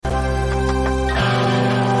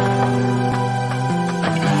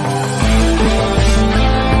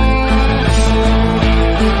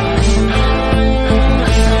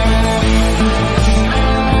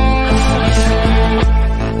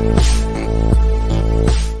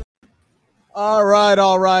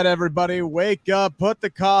right, everybody. Wake up, put the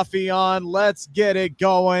coffee on. Let's get it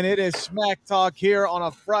going. It is Smack Talk here on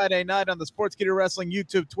a Friday night on the Sportskeeda Wrestling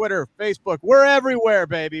YouTube, Twitter, Facebook. We're everywhere,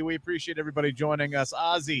 baby. We appreciate everybody joining us.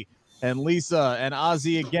 Ozzy and Lisa and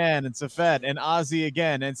Ozzy again and Safet and Ozzy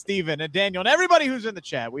again and Steven and Daniel and everybody who's in the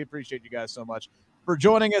chat. We appreciate you guys so much for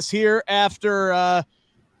joining us here after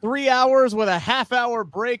 3 hours with a half-hour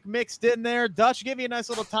break mixed in there. Dutch, give you a nice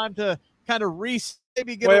little time to kind of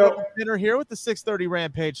maybe get a little dinner here with the 6:30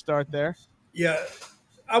 Rampage start there. Yeah,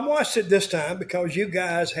 I watched it this time because you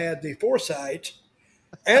guys had the foresight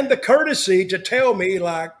and the courtesy to tell me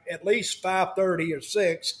like at least 5:30 or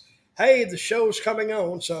 6, hey, the show's coming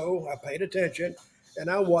on. So I paid attention and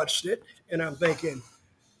I watched it and I'm thinking,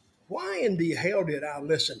 why in the hell did I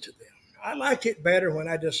listen to them? I like it better when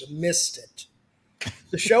I just missed it.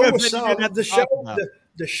 The show was solid.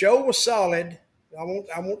 The show was solid. I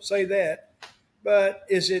won't say that. But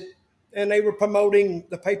is it? And they were promoting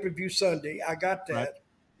the pay-per-view Sunday. I got that. Right.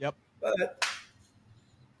 Yep. But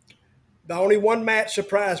the only one match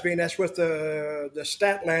surprised me, and that's with the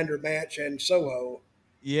Statlander match and Soho.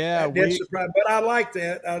 Yeah, that did surprise. But I liked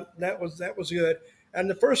that. That was good. And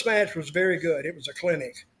the first match was very good. It was a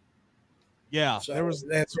clinic. Yeah, so there was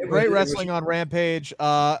some great wrestling on Rampage.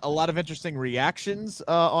 A lot of interesting reactions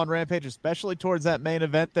on Rampage, especially towards that main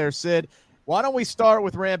event there, Sid. Why don't we start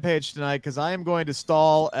with Rampage tonight? Because I am going to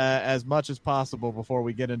stall as much as possible before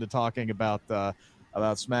we get into talking about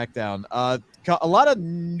SmackDown. A lot of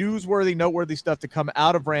noteworthy stuff to come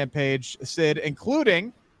out of Rampage, Sid,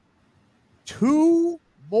 including 2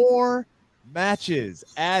 more matches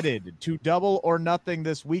added to Double or Nothing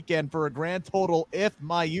this weekend for a grand total, if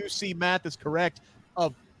my UC math is correct,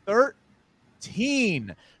 of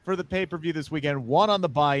 13 for the pay-per-view this weekend. 1 on the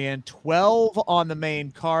buy-in, 12 on the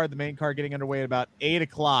main card. The main card getting underway at about 8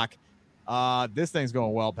 o'clock. This thing's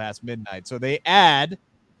going well past midnight. So they add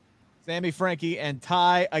Sammy, Frankie, and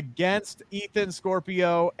Ty against Ethan,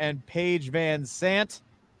 Scorpio, and Paige Van Sant.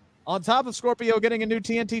 On top of Scorpio getting a new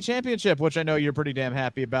TNT championship, which I know you're pretty damn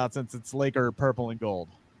happy about since it's Laker purple and gold.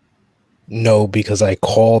 No, because I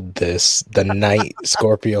called this the night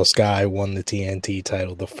Scorpio Sky won the TNT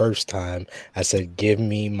title the first time. I said, give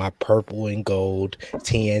me my purple and gold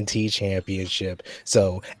TNT championship.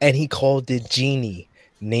 So, and he called it Genie,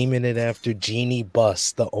 naming it after Jeannie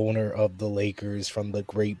Buss, the owner of the Lakers from the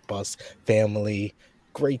great Buss family.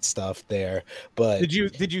 Great stuff there. But did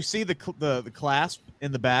you see the clasp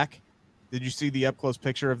in the back? Did you see the up close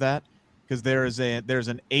picture of that? Because there's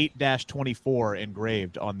an 8-24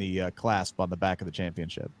 engraved on the clasp on the back of the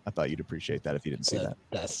championship. I thought you'd appreciate that if you didn't see that.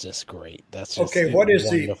 That's just great. That's just okay. What is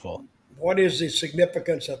the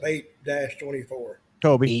significance of 8-24?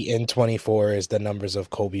 Kobe. 8 and 24 is the numbers of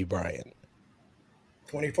Kobe Bryant.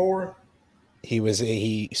 24.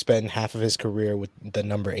 He spent half of his career with the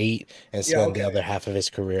number 8 and spent the other half of his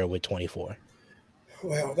career with 24.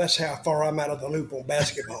 Well, that's how far I'm out of the loop on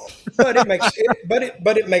basketball, but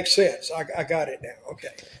it makes sense. I got it now. Okay,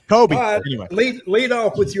 Kobe. Anyway. Lead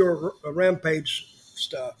off with your Rampage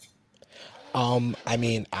stuff. I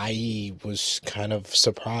mean, I was kind of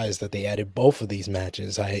surprised that they added both of these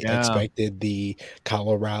matches. I expected the Kyle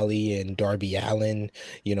O'Reilly and Darby Allin.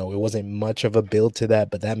 You know, it wasn't much of a build to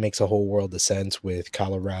that, but that makes a whole world of sense with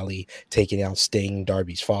Kyle O'Reilly taking out Sting,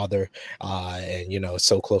 Darby's father. And, you know,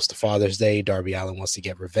 so close to Father's Day, Darby Allin wants to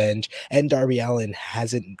get revenge. And Darby Allin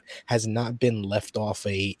has not been left off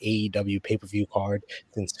a AEW pay-per-view card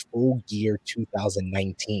since Full Gear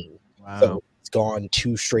 2019. Wow. So gone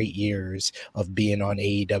 2 straight years of being on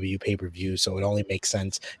AEW pay-per-view, so it only makes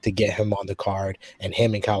sense to get him on the card, and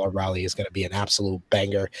him and Kyle O'Reilly is going to be an absolute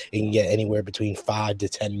banger. It can get anywhere between 5 to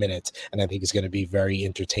 10 minutes, and I think it's going to be very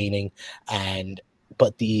entertaining.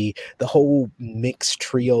 But the whole mixed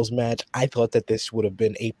trios match, I thought that this would have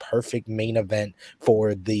been a perfect main event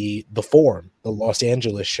for the Forum, the Los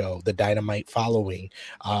Angeles show, the Dynamite following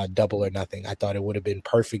Double or Nothing. I thought it would have been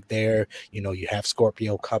perfect there. You know, you have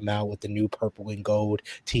Scorpio come out with the new purple and gold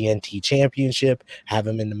TNT championship, have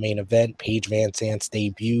him in the main event, Paige Van Sant's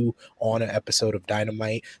debut on an episode of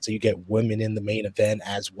Dynamite, so you get women in the main event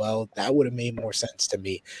as well. That would have made more sense to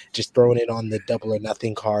me. Just throwing it on the Double or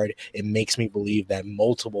Nothing card, it makes me believe that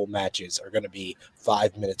multiple matches are going to be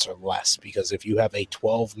 5 minutes or less, because if you have a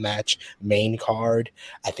 12-match main card,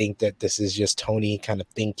 I think that this is just Tony kind of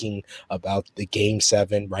thinking about the Game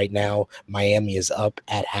 7 right now. Miami is up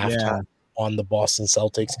at halftime on the Boston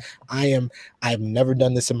Celtics. I've never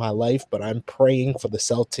done this in my life, but I'm praying for the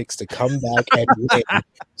Celtics to come back and win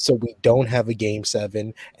so we don't have a game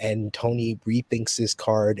 7 and Tony rethinks this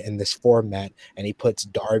card and this format and he puts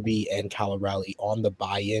Darby and Colorado on the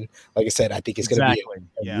buy-in. Like I said, I think it's going to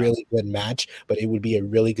be a really good match, but it would be a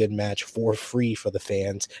really good match for free for the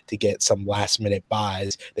fans to get some last-minute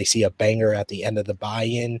buys. They see a banger at the end of the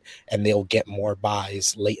buy-in and they'll get more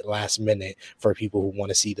buys late last minute for people who want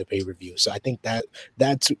to see the pay-per-view. So I think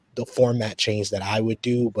that's the format change that I would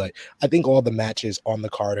do, but I think all the matches on the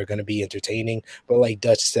card are going to be entertaining. But like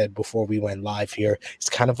Dutch said before we went live here, it's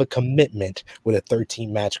kind of a commitment with a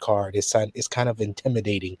 13-match card. It's kind of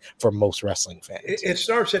intimidating for most wrestling fans. It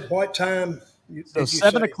starts at what time? So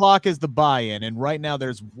 7 o'clock is the buy-in, and right now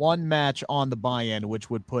there's one match on the buy-in, which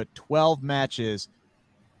would put 12 matches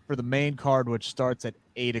for the main card, which starts at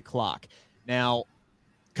 8 o'clock. Now,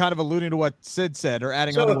 kind of alluding to what Sid said, or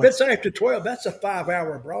adding on. So if it's after 12, that's a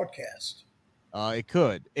 5-hour broadcast. It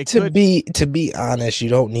could. To be honest, you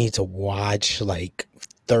don't need to watch like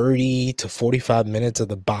 30 to 45 minutes of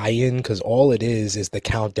the buy-in, because all it is the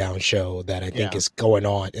countdown show that I think is going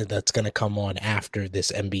on, and that's going to come on after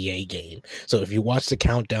this NBA game. So if you watch the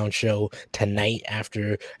countdown show tonight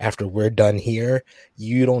after we're done here,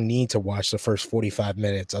 you don't need to watch the first 45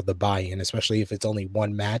 minutes of the buy-in, especially if it's only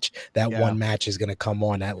one match. That one match is going to come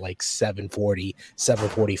on at like 7:40,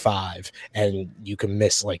 7:45, and you can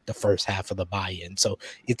miss like the first half of the buy-in. So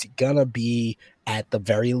it's going to be at the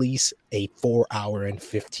very least a 4-hour and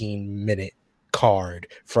 15-minute card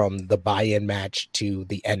from the buy-in match to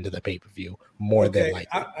the end of the pay-per-view, more than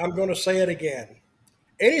likely. I'm going to say it again.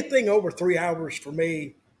 Anything over 3 hours for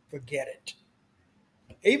me, forget it.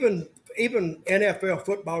 Even NFL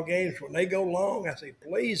football games, when they go long, I say,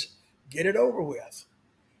 please get it over with.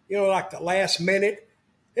 You know, like the last minute,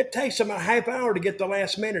 it takes them a half hour to get the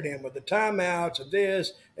last minute in with the timeouts and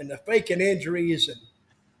this and the faking injuries. And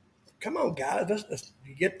come on, guys, let's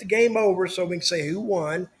get the game over so we can say who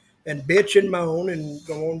won and bitch and moan and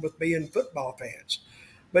go on with being football fans.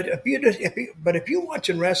 But if you're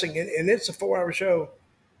watching wrestling and it's a 4-hour show,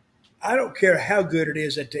 I don't care how good it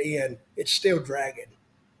is at the end, it's still dragging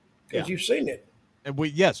because you've seen it. And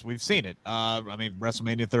we've seen it. I mean,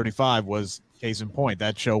 WrestleMania 35 was case in point.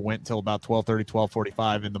 That show went till about 12:30,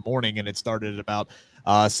 12:45 in the morning, and it started at about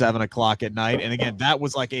 7 o'clock at night. And again, that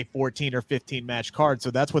was like a 14 or 15 match card.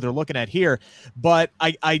 So that's what they're looking at here. But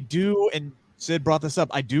I do, and Sid brought this up,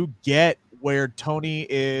 I do get where Tony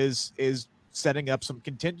is setting up some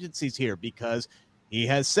contingencies here, because he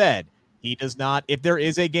has said he does not, if there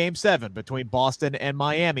is a game 7 between Boston and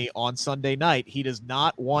Miami on Sunday night, he does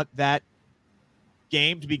not want that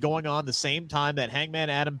game to be going on the same time that Hangman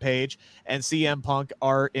Adam Page and CM Punk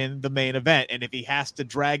are in the main event. And if he has to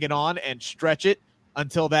drag it on and stretch it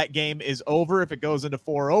until that game is over, if it goes into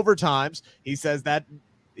 4 overtimes, he says that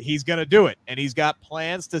he's going to do it, and he's got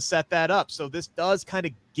plans to set that up. So this does kind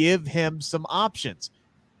of give him some options.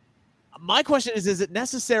 My question is it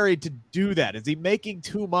necessary to do that? Is he making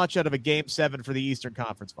too much out of a game 7 for the Eastern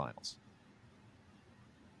Conference Finals?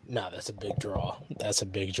 No, that's a big draw. That's a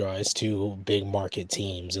big draw. It's two big market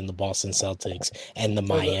teams in the Boston Celtics and the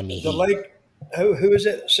Miami Heat. Who is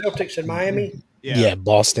it? Celtics and Miami? Yeah,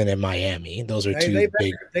 Boston and Miami. Those are two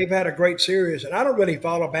big. They've had a great series, and I don't really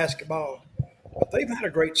follow basketball, but they've had a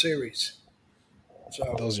great series.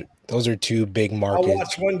 So those are two big markets. I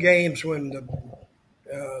watched one games when the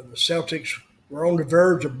Celtics were on the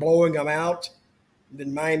verge of blowing them out. And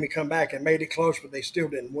then Miami come back and made it close, but they still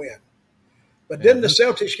didn't win. But didn't the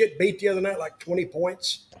Celtics get beat the other night like 20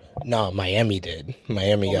 points? No, Miami did.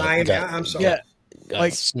 Miami I'm sorry.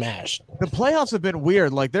 Got smashed. The playoffs have been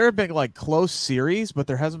weird. Like, there have been like close series, but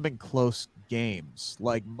there hasn't been close games.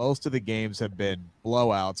 Like, most of the games have been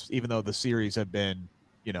blowouts, even though the series have been,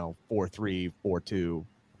 4-3, 4-2.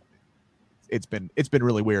 It's been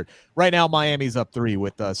really weird. Right now, Miami's up 3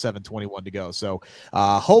 with 7:21 to go. So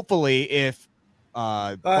hopefully, if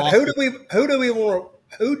who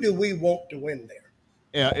do we want to win there?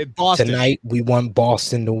 Yeah, Boston. Tonight we want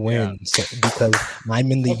Boston to win, because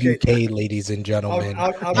I'm in the UK, ladies and gentlemen.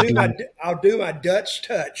 I'll do my Dutch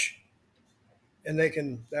touch, and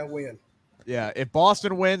they'll win. Yeah, if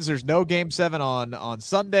Boston wins, there's no game 7 on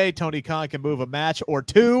Sunday. Tony Khan can move a match or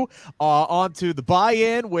 2 onto the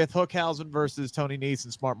buy-in with Hookhausen versus Tony Nese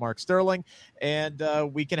and Smart Mark Sterling, and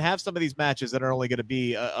we can have some of these matches that are only going to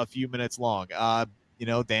be a few minutes long.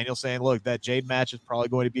 Daniel saying, look, that Jade match is probably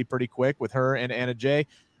going to be pretty quick with her and Anna Jay.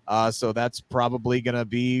 So that's probably going to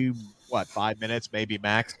be, 5 minutes, maybe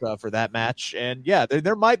max for that match. And,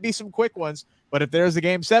 there might be some quick ones. But if there's a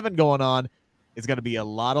game 7 going on, It's going to be a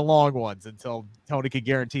lot of long ones until Tony can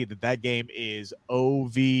guarantee that game is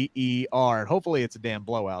over. Hopefully it's a damn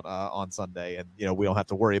blowout on Sunday, and we don't have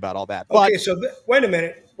to worry about all that. Okay, so wait a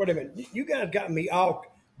minute. You guys got me all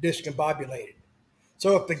discombobulated.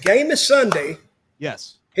 So if the game is Sunday,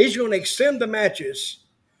 yes, he's going to extend the matches,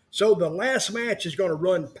 so the last match is going to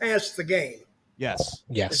run past the game. Yes.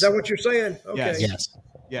 Is that what you're saying? Okay.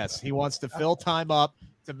 Yes. He wants to fill time up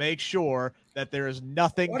to make sure that there is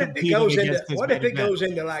nothing. What if it goes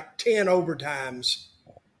into like 10 overtimes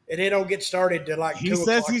and they don't get started to like 2 o'clock? He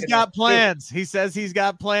says he's got plans. He says he's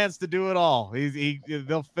got plans to do it all.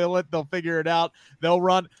 They'll fill it. They'll figure it out.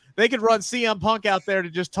 They could run CM Punk out there to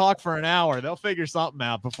just talk for an hour. They'll figure something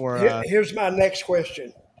out before. Here's my next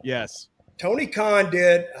question. Yes. Tony Khan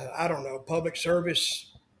did, public service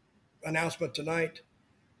announcement tonight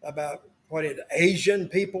about Asian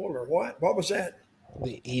people or what? What was that?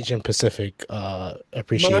 The Asian Pacific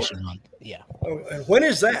Appreciation Month. Yeah. Oh, and when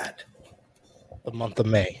is that? The month of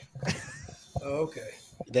May. Oh, okay.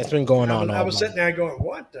 That's been going on. I was sitting there going,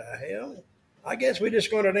 what the hell? I guess we're just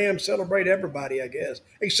going to damn celebrate everybody, I guess.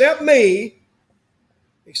 Except me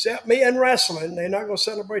and wrestling. They're not going to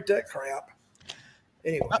celebrate that crap.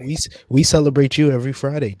 Anyway. We celebrate you every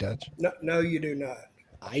Friday, Dutch. No, you do not.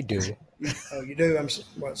 I do. Oh, you do?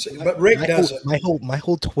 But Rick doesn't. My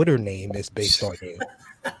whole Twitter name is based on you.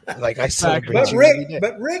 Like I celebrate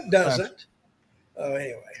but Rick doesn't. Oh,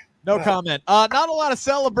 anyway. No comment. Not a lot of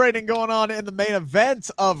celebrating going on in the main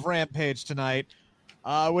event of Rampage tonight,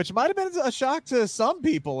 which might have been a shock to some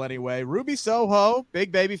people anyway. Ruby Soho,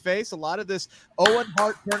 big baby face. A lot of this Owen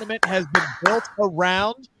Hart tournament has been built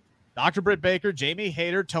around Dr. Britt Baker, Jamie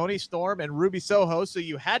Hayter, Tony Storm, and Ruby Soho. So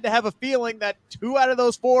you had to have a feeling that 2 out of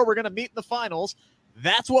those 4 were going to meet in the finals.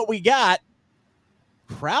 That's what we got.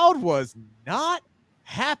 Crowd was not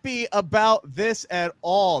happy about this at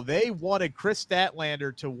all. They wanted Chris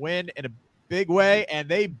Statlander to win in a big way, and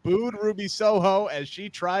they booed Ruby Soho as she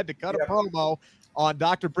tried to cut a promo on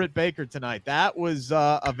Dr. Britt Baker tonight. That was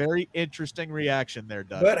a very interesting reaction there,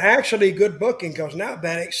 Doug. But actually good booking, because now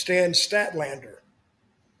that extends Statlander.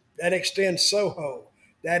 That extends Soho.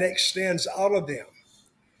 That extends all of them.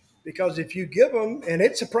 Because if you give them, and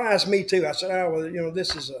it surprised me too. I said,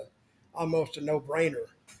 this is almost a no-brainer.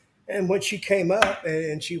 And when she came up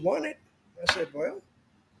and she won it, I said, well,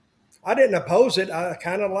 I didn't oppose it. I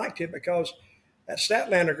kind of liked it because that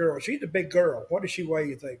Statlander girl, she's a big girl. What does she weigh,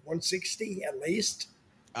 you think? 160 at least?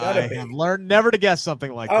 I have learned never to guess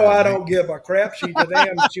something like that. Oh, I don't give a crap. She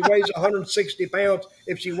weighs 160 pounds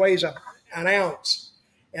if she weighs an ounce.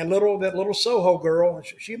 And that little Soho girl,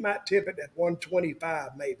 she might tip it at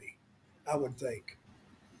 125 maybe, I would think.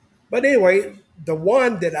 But anyway, the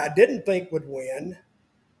one that I didn't think would win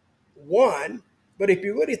won. But if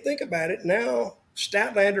you really think about it, now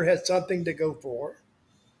Statlander has something to go for.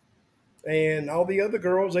 And all the other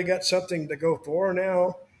girls, they got something to go for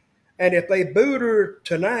now. And if they booed her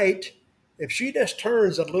tonight, if she just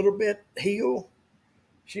turns a little bit heel,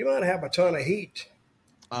 she might have a ton of heat.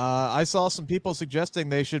 I saw some people suggesting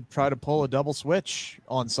they should try to pull a double switch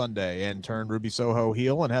on Sunday and turn Ruby Soho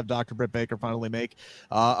heel and have Dr. Britt Baker finally make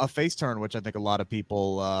a face turn, which I think a lot of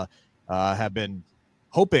people have been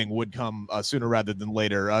hoping would come sooner rather than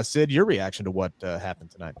later. Sid, your reaction to what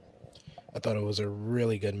happened tonight? I thought it was a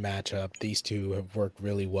really good matchup. These two have worked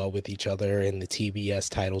really well with each other in the TBS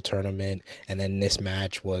title tournament. And then this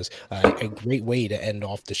match was a great way to end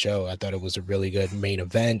off the show. I thought it was a really good main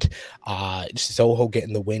event. Soho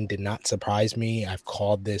getting the win did not surprise me. I've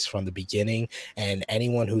called this from the beginning. And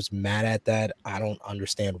anyone who's mad at that, I don't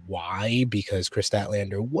understand why, because Chris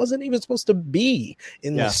Statlander wasn't even supposed to be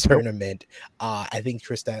in this tournament. I think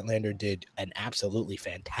Chris Statlander did an absolutely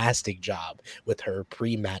fantastic job with her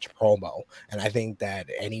pre-match promo. And I think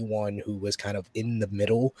that anyone who was kind of in the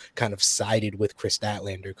middle kind of sided with Chris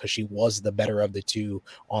Statlander because she was the better of the two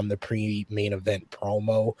on the pre-main event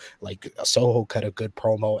promo. Like Soho cut a good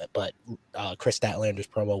promo, but Chris Statlander's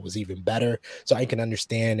promo was even better. So I can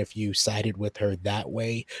understand if you sided with her that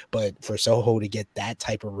way, but for Soho to get that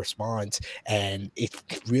type of response, and it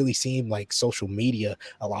really seemed like social media,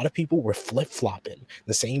 a lot of people were flip-flopping.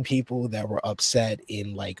 The same people that were upset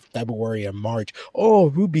in like February and March,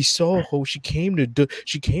 oh, Ruby Soho, she came to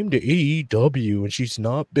AEW and she's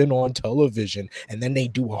not been on television, and then they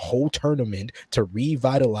do a whole tournament to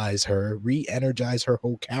revitalize her, re-energize her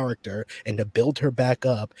whole character, and to build her back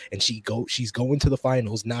up, and she's going to the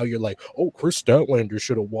finals. Now you're like, oh, Chris Statlander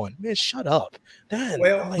should have won. Man, shut up. Man,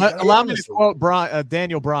 allow me to quote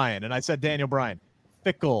Daniel Bryan, and I said Daniel Bryan,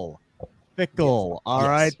 fickle. All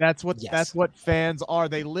right, that's what fans are.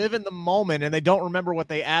 They live in the moment and they don't remember what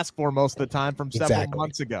they asked for most of the time from several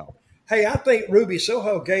months ago. Hey, I think Ruby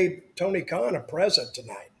Soho gave Tony Khan a present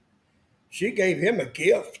tonight. She gave him a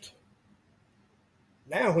gift.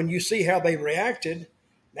 Now, when you see how they reacted,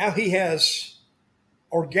 now he has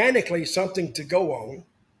organically something to go on,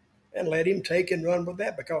 and let him take and run with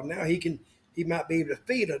that, because now he might be able to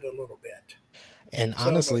feed it a little bit. And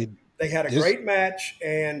honestly, they had a great match,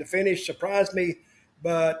 and the finish surprised me,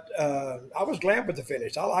 but I was glad with the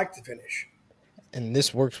finish. I liked the finish. And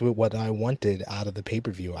this works with what I wanted out of the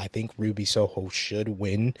pay-per-view. I think Ruby Soho should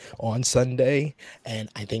win on Sunday, and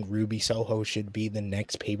I think Ruby Soho should be the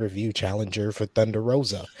next pay-per-view challenger for Thunder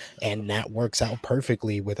Rosa. And that works out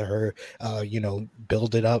perfectly with her,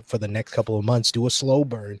 build it up for the next couple of months, do a slow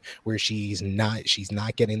burn where she's not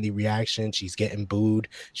getting the reaction, she's getting booed.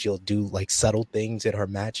 She'll do like subtle things in her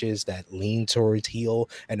matches that lean towards heel,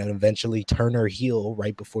 and then eventually turn her heel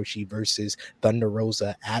right before she versus Thunder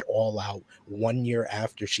Rosa at All Out 1 year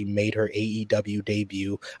after she made her AEW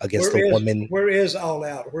debut against the woman. Where is All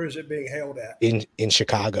Out? Where is it being held at? In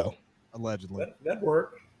Chicago. Allegedly. That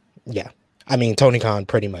worked. Yeah. I mean, Tony Khan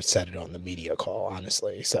pretty much said it on the media call,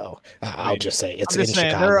 honestly. So I'll just say it's in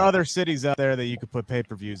Chicago. There are other cities out there that you could put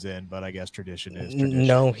pay-per-views in, but I guess tradition is tradition.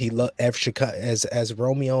 No, as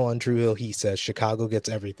Romeo on Drew Hill, he says Chicago gets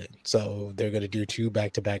everything. So they're going to do 2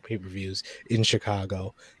 back-to-back pay-per-views in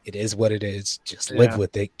Chicago. It is what it is. Just live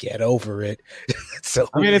with it. Get over it. So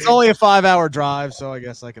I mean, it's only a 5-hour drive, so I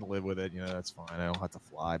guess I can live with it. That's fine. I don't have to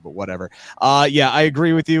fly, but whatever. Yeah, I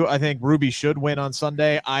agree with you. I think Ruby should win on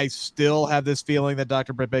Sunday. I still have this feeling that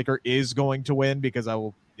Dr. Britt Baker is going to win, because I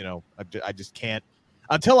will, I just can't.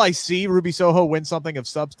 Until I see Ruby Soho win something of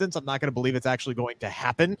substance, I'm not going to believe it's actually going to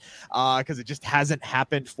happen, because it just hasn't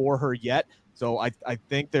happened for her yet. So I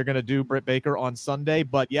think they're going to do Britt Baker on Sunday.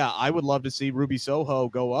 But, yeah, I would love to see Ruby Soho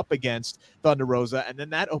go up against Thunder Rosa, and then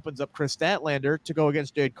that opens up Chris Statlander to go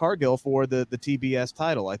against Jade Cargill for the TBS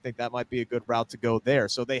title. I think that might be a good route to go there.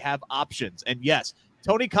 So they have options. And, yes,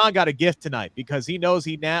 Tony Khan got a gift tonight, because he knows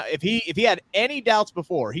if he had any doubts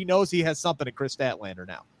before, he knows he has something in Chris Statlander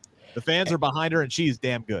now. The fans are behind her, and she's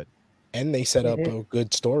damn good. And they set up a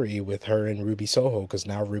good story with her and Ruby Soho, because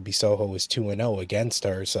now Ruby Soho is 2-0 against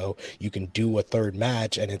her. So you can do a third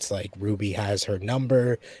match, and it's like Ruby has her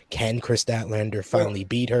number. Can Chris Statlander finally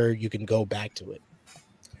beat her? You can go back to it.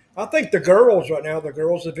 I think the girls right now, the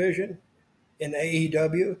girls division in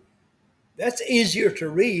AEW, that's easier to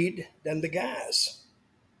read than the guys.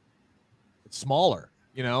 It's smaller.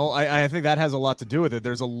 I think that has a lot to do with it.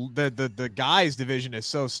 There's the guys division is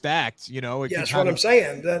so stacked. That's what I'm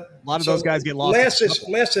saying. A lot of those guys get lost.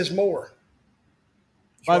 Less is more.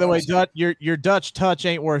 By the way, your Dutch touch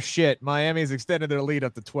ain't worth shit. Miami's extended their lead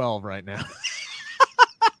up to 12 right now.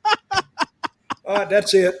 All right,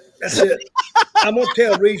 that's it. I'm gonna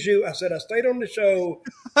tell Riju. I said I stayed on the show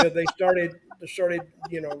till they started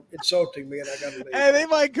insulting me, and I got to leave. Hey, they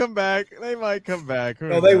might come back.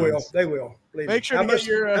 No, they will. They will. Make sure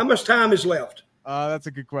how much time is left? That's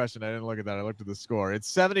a good question. I didn't look at that. I looked at the score.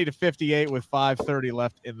 It's 70-58 with 5:30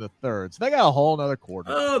 left in the third. So they got a whole another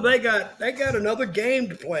quarter. Oh, they got another game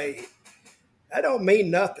to play. That don't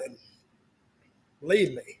mean nothing.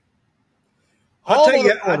 Believe me. I'll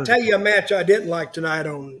tell you a match I didn't like tonight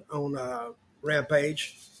on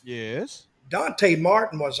Rampage. Yes. Dante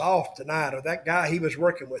Martin was off tonight, or that guy he was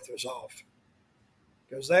working with was off,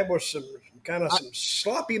 because there was some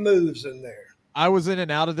sloppy moves in there. I was in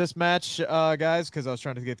and out of this match, guys, because I was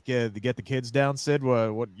trying to get the kids down. Sid,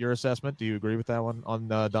 what your assessment? Do you agree with that one on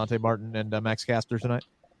Dante Martin and Max Caster tonight?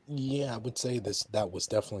 Yeah, I would say that was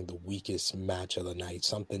definitely the weakest match of the night.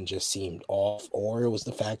 Something just seemed off, or it was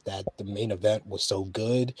the fact that the main event was so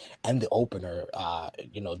good, and the opener,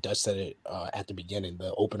 Dutch said it at the beginning.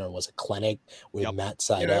 The opener was a clinic with Matt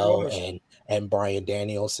Seidel and Bryan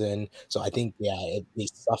Danielson. So I think they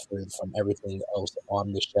suffered from everything else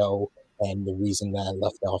on the show. And the reason that I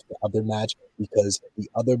left off the other match, because the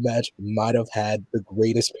other match might have had the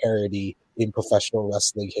greatest parody in professional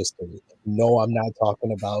wrestling history. No, I'm not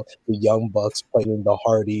talking about the Young Bucks playing the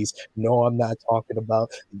Hardys. No, I'm not talking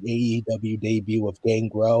about the AEW debut of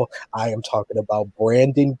Gangrel. I am talking about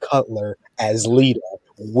Brandon Cutler as Lita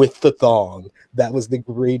with the thong. That was the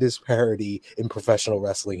greatest parody in professional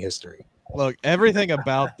wrestling history. Look, everything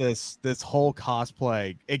about this whole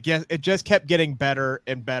cosplay, it just kept getting better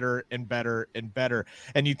and better and better and better.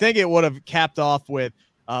 And you think it would have capped off with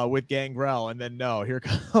Gangrel, and then no, here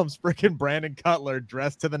comes freaking Brandon Cutler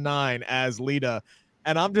dressed to the nine as Lita,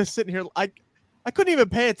 and I'm just sitting here, I couldn't even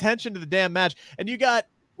pay attention to the damn match. And you got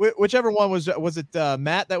whichever one was it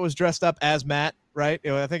Matt that was dressed up as Matt, right?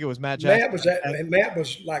 I think it was Matt Jackson. Matt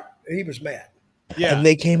was like he was Matt. Yeah, and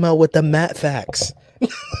they came out with the Matt facts.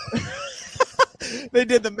 They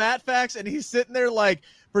did the Matt facts, and he's sitting there like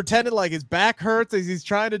pretending like his back hurts as he's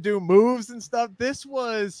trying to do moves and stuff. This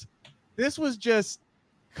was just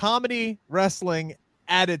comedy wrestling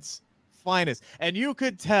at its finest. And you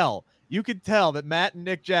could tell that Matt and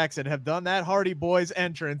Nick Jackson have done that Hardy Boys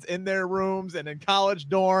entrance in their rooms and in college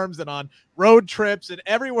dorms and on road trips and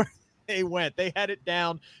everywhere they went. They had it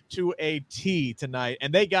down to a T tonight,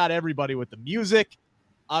 and they got everybody with the music.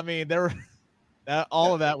 I mean,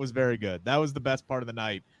 all of that was very good. That was the best part of the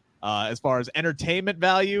night. As far as entertainment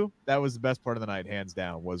value, that was the best part of the night, hands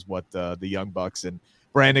down, was what the Young Bucks and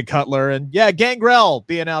Brandon Cutler and Gangrel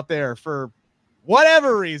being out there for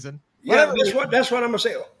whatever reason. That's what I'm gonna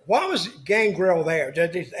say. Why was Gangrel there?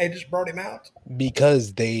 They just brought him out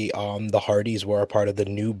because the Hardys were a part of the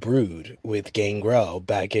New Brood with Gangrel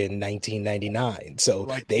back in 1999.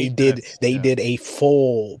 So they did a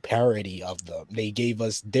full parody of them. They gave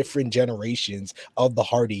us different generations of the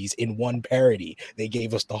Hardys in one parody. They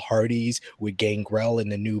gave us the Hardys with Gangrel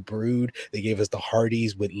and the New Brood. They gave us the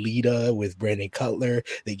Hardys with Lita with Brandon Cutler.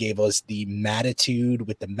 They gave us the Mattitude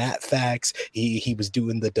with the Matt Facts. He was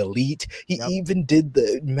doing the Delete. Even did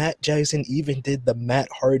Matt Jackson even did the Matt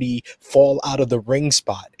Hardy fall out of the ring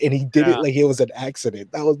spot, and he did it like it was an accident.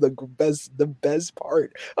 That was the best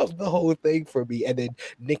part of the whole thing for me. And then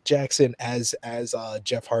Nick Jackson as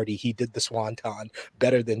Jeff Hardy, he did the Swanton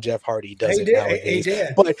better than Jeff Hardy does nowadays.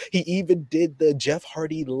 But he even did the Jeff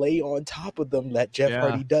Hardy lay on top of them that Jeff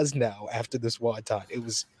Hardy does now after the Swanton. It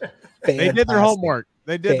was fantastic. They did their homework.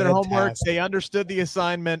 Their homework. They understood the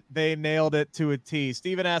assignment. They nailed it to a T.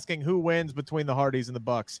 Steven asking who wins between the Hardys and the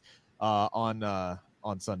Bucks on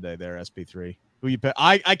Sunday there, SP3. Who you pick?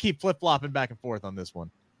 I keep flip-flopping back and forth on this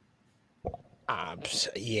one.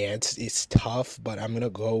 It's tough, but I'm gonna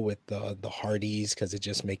go with the Hardys because it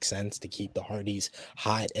just makes sense to keep the Hardys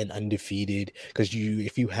hot and undefeated. Because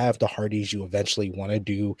if you have the Hardys, you eventually want to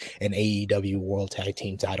do an AEW World Tag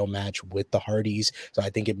Team Title match with the Hardys. So I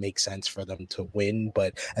think it makes sense for them to win.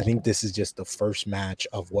 But I think this is just the first match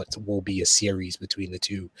of what will be a series between the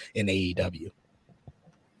two in AEW.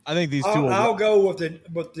 I think these two. I'll go with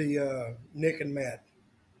the Nick and Matt.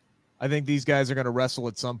 I think these guys are going to wrestle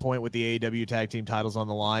at some point with the AEW tag team titles on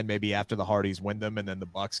the line, maybe after the Hardys win them, and then the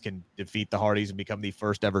Bucks can defeat the Hardys and become the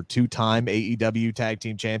first ever two-time AEW tag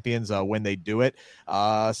team champions when they do it.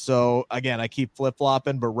 So, again, I keep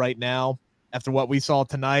flip-flopping, but right now, after what we saw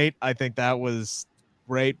tonight, I think that was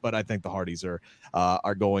great, but I think the Hardys are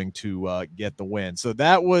going to get the win. So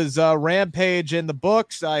that was Rampage in the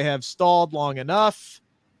books. I have stalled long enough.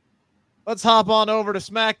 Let's hop on over to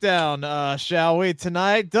SmackDown, shall we,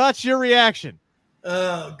 tonight? Dutch, your reaction.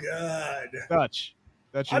 Oh, God. Dutch.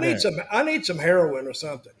 I need some heroin or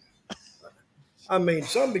something. I mean,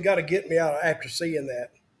 somebody got to get me out after seeing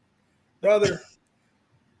that. Brother,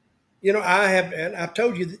 I've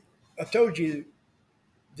told you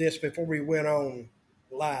this before we went on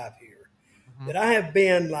live here, that I have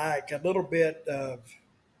been like a little bit of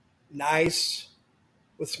nice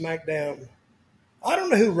with SmackDown. I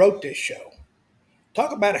don't know who wrote this show.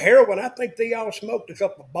 Talk about heroin. I think they all smoked a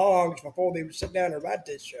couple of bongs before they would sit down and write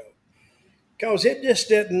this show. Because it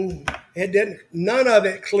none of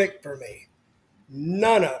it clicked for me.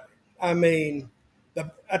 None of it. I mean,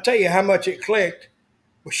 I tell you how much it clicked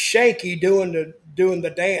was Shanky doing the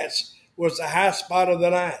dance was the high spot of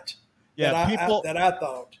the night. Yeah, that I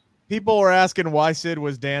thought. People were asking why Sid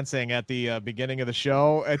was dancing at the beginning of the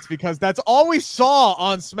show. It's because that's all we saw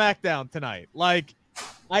on SmackDown tonight. Like,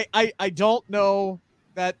 I don't know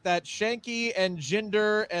that Shanky and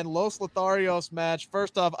Jinder and Los Lotharios match.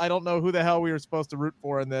 First off, I don't know who the hell we were supposed to root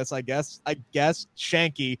for in this. I guess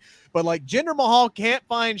Shanky. But, like, Jinder Mahal can't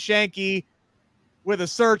find Shanky with a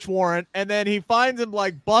search warrant, and then he finds him,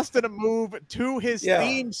 like, busting a move to his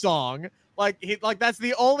theme song. Like that's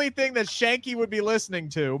the only thing that Shanky would be listening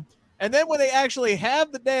to. And then when they actually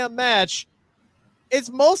have the damn match, it's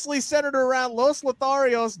mostly centered around Los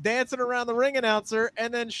Lotharios dancing around the ring announcer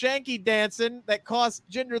and then Shanky dancing that cost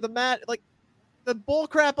Jinder the match. Like, the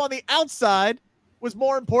bullcrap on the outside was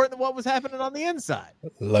more important than what was happening on the inside.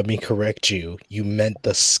 Let me correct you. You meant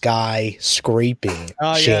the sky scraping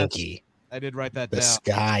Shanky. Yes. I did write that down. The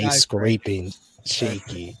sky scraping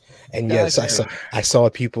Shanky. And yes, I saw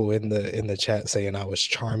people in the chat saying I was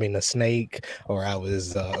charming a snake or I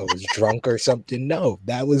was drunk or something. No,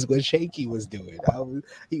 that was what Shanky was doing.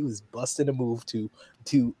 He was busting a move to.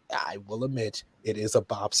 I will admit, it is a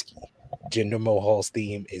Bobski. Jinder Mahal's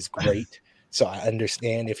theme is great, so I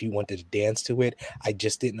understand if he wanted to dance to it. I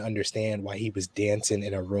just didn't understand why he was dancing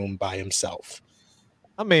in a room by himself.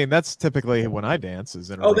 I mean, that's typically when I dance.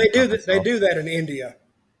 Is in a room they do that. They do that in India.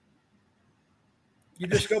 You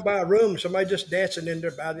just go by a room, somebody just dancing in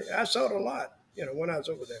there. I saw it a lot, when I was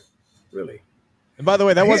over there. Really. And by the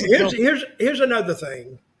way, that wasn't here's another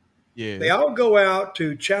thing. Yeah. They all go out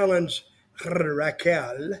to challenge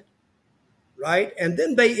Raquel, right? And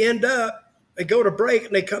then they go to break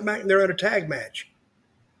and they come back and they're in a tag match.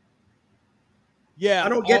 Yeah. I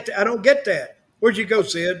don't get that. Where'd you go,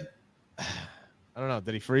 Sid? I don't know.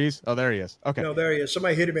 Did he freeze? Oh, there he is. Okay. No, there he is.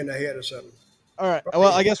 Somebody hit him in the head or something. All right.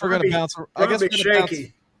 Well, I guess we're going to bounce. I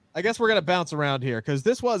guess we're going to bounce around here because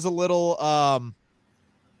this was a little.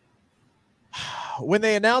 When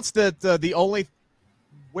they announced that the only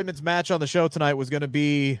women's match on the show tonight was going to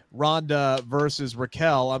be Ronda versus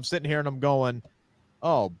Raquel, I'm sitting here and I'm going,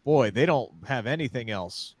 oh boy, they don't have anything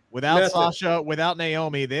else without Sasha, without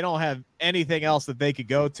Naomi. They don't have anything else that they could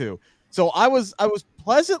go to. So I was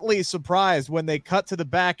pleasantly surprised when they cut to the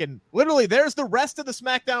back and literally there's the rest of the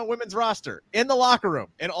SmackDown women's roster in the locker room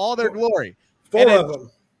in all their glory. Five of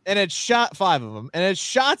them. And it's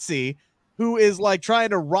Shotzi, who is like trying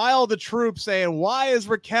to rile the troops saying, why is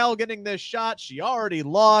Raquel getting this shot? She already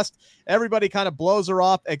lost. Everybody kind of blows her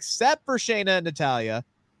off except for Shayna and Natalya.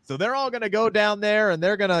 So they're all going to go down there and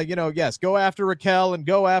they're going to, go after Raquel and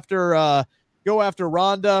go after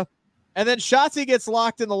Ronda. And then Shotzi gets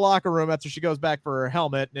locked in the locker room after she goes back for her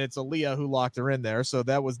helmet, and it's Aaliyah who locked her in there. So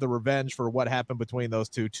that was the revenge for what happened between those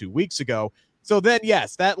 2 weeks ago. So then,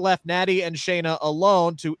 yes, that left Natty and Shayna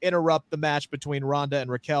alone to interrupt the match between Ronda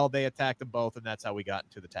and Raquel. They attacked them both, and that's how we got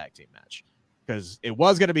into the tag team match. Because it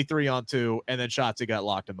was going to be 3-on-2, and then Shotzi got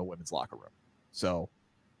locked in the women's locker room. So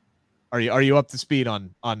are you up to speed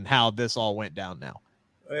on how this all went down now?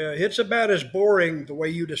 It's about as boring the way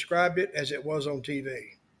you described it as it was on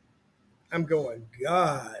TV. I'm going,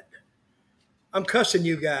 God. I'm cussing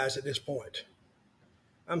you guys at this point.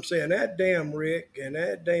 I'm saying that damn Rick and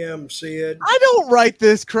that damn Sid. I don't write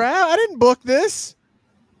this crap. I didn't book this.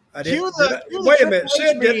 I didn't. Wait a minute,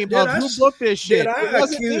 Sid. Did I book this shit? Did I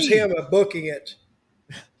accuse him of booking it?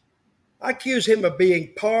 I accuse him of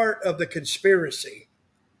being part of the conspiracy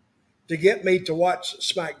to get me to watch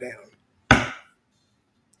SmackDown.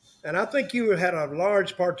 And I think you had a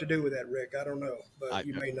large part to do with that, Rick. I don't know, but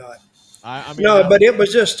you may not. But it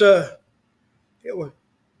was just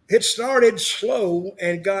it started slow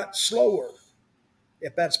and got slower,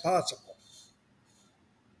 if that's possible.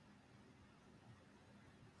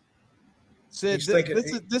 Sid,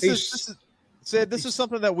 this is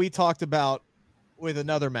something that we talked about with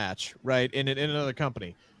another match, right? In another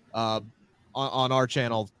company, on our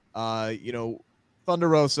channel. Thunder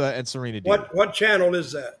Rosa and Serena Deeb. What channel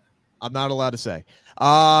is that? I'm not allowed to say.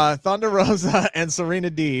 Thunder Rosa and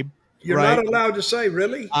Serena Deeb. You're not allowed to say,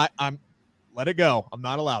 really? I'm let it go. I'm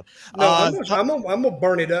not allowed. No, I'm gonna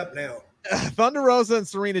burn it up now. Thunder Rosa and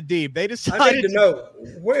Serena Deeb. They decided. I need to know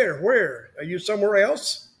where. Are you somewhere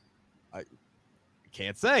else? I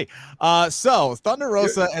can't say. So Thunder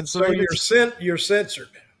Rosa and Serena. So you're censored.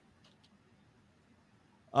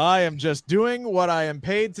 I am just doing what I am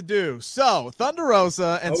paid to do. So Thunder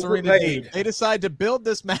Rosa and Serena Deeb. They decide to build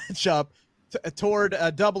this matchup toward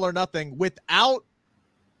Double or Nothing without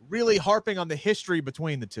really harping on the history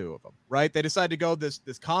between the two of them, right? They decided to go this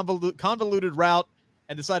convoluted route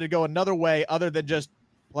and decided to go another way other than just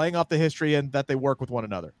playing off the history and that they work with one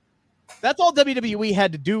another. That's all WWE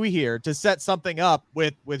had to do here to set something up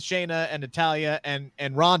with Shayna and Natalya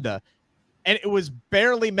and Ronda. And it was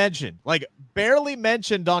barely mentioned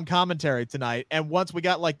on commentary tonight. And once we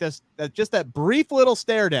got like this, just that brief little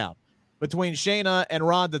stare down between Shayna and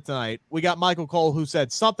Ronda tonight, we got Michael Cole who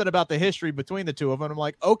said something about the history between the two of them. And I'm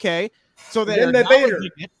like, okay, so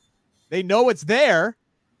they know it's there.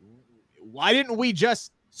 Why didn't we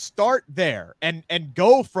just start there and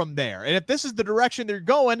go from there? And if this is the direction they're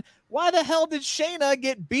going, why the hell did Shayna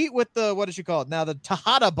get beat with the, what does she call it now? The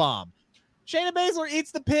Tejada bomb. Shayna Baszler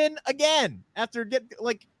eats the pin again after the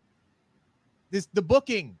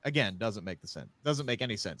booking again doesn't make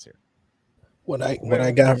any sense here. What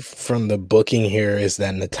I got from the booking here is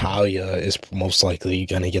that Natalya is most likely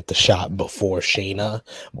going to get the shot before Shayna,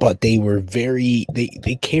 but they were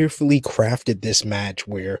they carefully crafted this match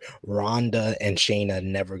where Ronda and Shayna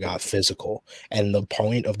never got physical. And the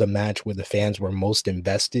point of the match where the fans were most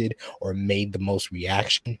invested or made the most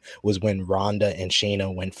reaction was when Ronda and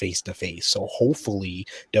Shayna went face to face. So hopefully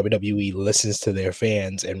WWE listens to their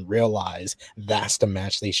fans and realize that's the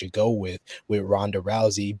match they should go with Ronda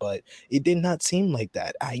Rousey, but it did not not seem like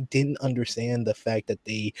that. I didn't understand the fact that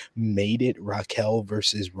they made it Raquel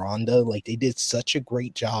versus Ronda. Like, they did such a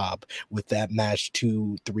great job with that match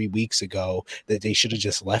 2-3 weeks ago that they should have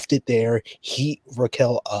just left it there, heat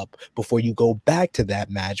Raquel up before you go back to that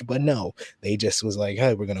match. But no, they just was like,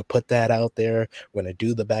 hey, we're going to put that out there. We're going to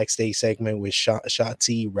do the backstage segment with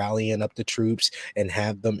Shotzi rallying up the troops and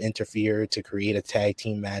have them interfere to create a tag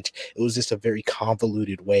team match. It was just a very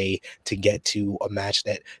convoluted way to get to a match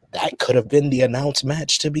that could have been the announced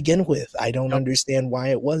match to begin with. I don't understand why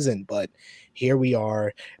it wasn't, but here we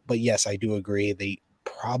are. But yes, I do agree. They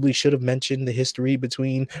probably should have mentioned the history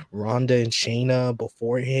between Ronda and Shayna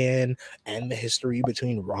beforehand, and the history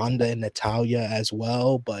between Ronda and Natalya as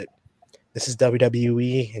well. But this is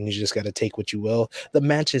WWE, and you just got to take what you will. The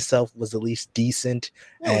match itself was at least decent.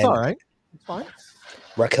 Yeah, it was all right. It's fine.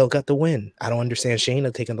 Raquel got the win. I don't understand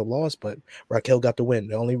Shayna taking the loss, but Raquel got the win.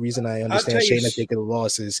 The only reason I understand Shayna taking the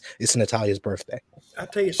loss is it's Natalya's birthday. I'll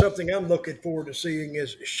tell you something I'm looking forward to seeing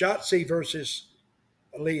is Shotzi versus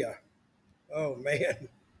Aaliyah. Oh, man.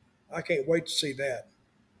 I can't wait to see that.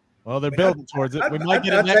 Well, they're building towards it. We might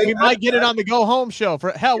get it on the Go Home show.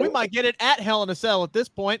 For hell, we might get it at Hell in a Cell at this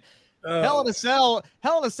point. Hell in a Cell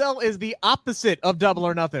is the opposite of Double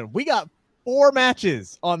or Nothing. We got 4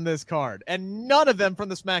 matches on this card, and none of them from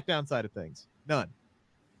the SmackDown side of things. None.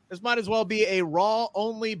 This might as well be a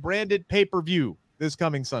Raw-only branded pay-per-view this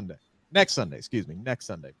coming Sunday. Next Sunday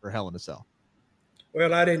for Hell in a Cell.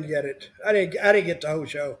 Well, I didn't get it. I didn't get the whole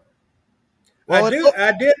show. Well,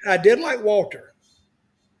 I did like Walter.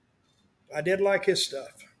 I did like his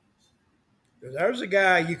stuff. There's a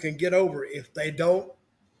guy you can get over if they don't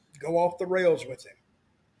go off the rails with him.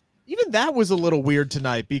 Even that was a little weird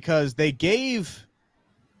tonight because they gave,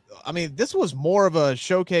 I mean, this was more of a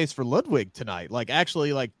showcase for Ludwig tonight, like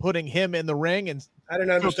actually like putting him in the ring, and I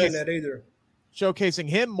didn't understand that either. Showcasing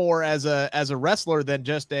him more as a wrestler than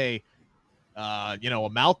just a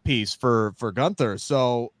mouthpiece for Gunther.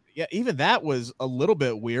 So yeah, even that was a little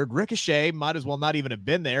bit weird. Ricochet might as well not even have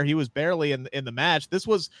been there. He was barely in the match. This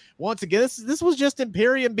was once again this was just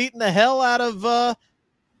Imperium beating the hell out of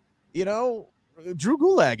Drew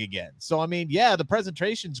Gulak again. So, I mean, yeah, the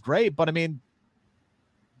presentation's great, but I mean,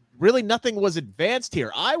 really nothing was advanced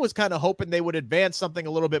here. I was kind of hoping they would advance something a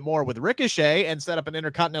little bit more with Ricochet and set up an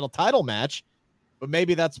Intercontinental title match, but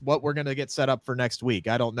maybe that's what we're going to get set up for next week.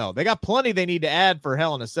 I don't know. They got plenty they need to add for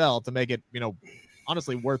Hell in a Cell to make it,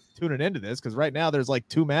 honestly worth tuning into this, because right now there's like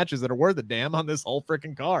 2 matches that are worth a damn on this whole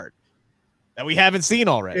freaking card that we haven't seen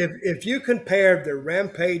already. If you compare the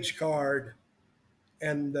Rampage card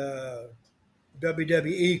and the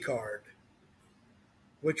WWE card,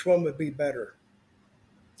 which one would be better?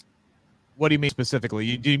 What do you mean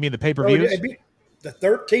specifically? Do you mean the pay-per-views? The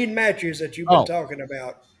 13 matches that you've been talking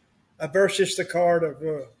about versus the card of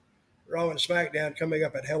Raw and SmackDown coming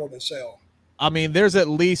up at Hell in a Cell. I mean, there's at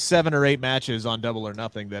least 7 or 8 matches on Double or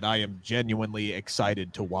Nothing that I am genuinely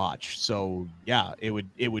excited to watch. So yeah, it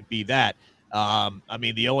would be that. I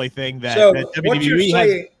mean, the only thing that WWE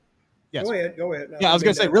has. Yes. Go ahead. Yeah, I was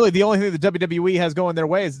going to say, really, the only thing the WWE has going their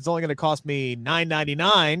way is it's only going to cost me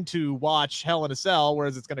 $9.99 to watch Hell in a Cell,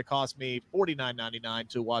 whereas it's going to cost me $49.99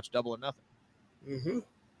 to watch Double or Nothing. Mm-hmm.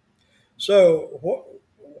 So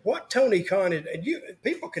what Tony Khan is, and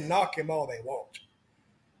people can knock him all they want,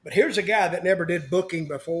 but here's a guy that never did booking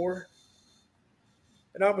before,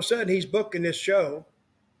 and all of a sudden he's booking this show,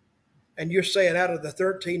 and you're saying out of the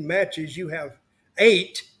 13 matches you have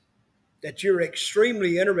 8 that you're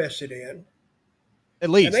extremely interested in.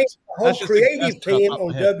 At least. And they have a whole creative team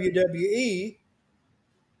on WWE.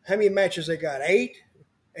 How many matches they got? 8?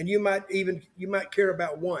 And you might care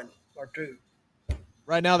about 1 or 2.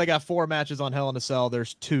 Right now they got 4 matches on Hell in a Cell.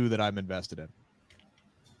 There's 2 that I'm invested in.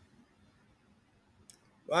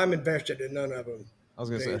 Well, I'm invested in none of them. I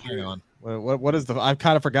was going to say, hang on. What is I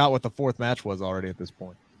kind of forgot what the 4th match was already at this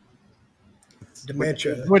point.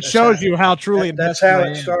 Dementia, which shows you how truly invested.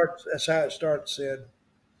 That's how it starts, Sid.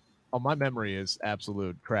 Oh, my memory is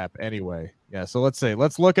absolute crap. Anyway, yeah. So let's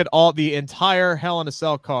look at the entire Hell in a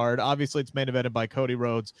Cell card. Obviously, it's main evented by Cody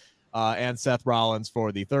Rhodes and Seth Rollins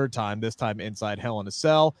for the 3rd time. This time inside Hell in a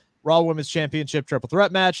Cell. Raw Women's Championship triple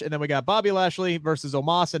threat match, and then we got Bobby Lashley versus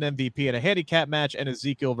Omos and MVP in a handicap match, and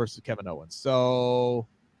Ezekiel versus Kevin Owens. So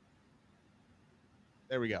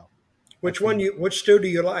there we go. Which two do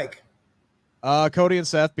you like? Cody and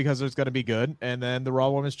Seth, because there's going to be good, and then the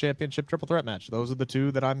Raw Women's Championship triple threat match. Those are the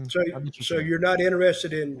 2 that I'm interested So you're not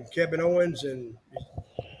interested in Kevin Owens and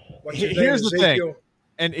here's the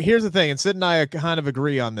thing, and Sid and I kind of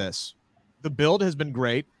agree on this. The build has been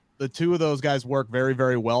great. The two of those guys work very,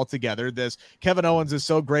 very well together. This Kevin Owens is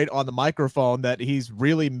so great on the microphone that he's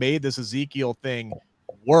really made this Ezekiel thing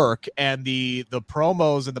work, and the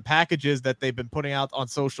promos and the packages that they've been putting out on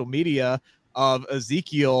social media of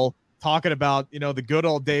Ezekiel talking about, the good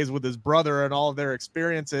old days with his brother and all of their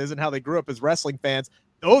experiences and how they grew up as wrestling fans.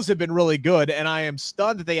 Those have been really good, and I am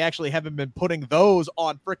stunned that they actually haven't been putting those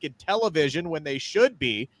on freaking television when they should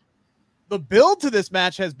be. The build to this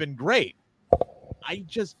match has been great. I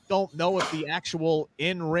just don't know if the actual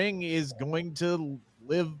in-ring is going to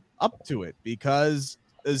live up to it, because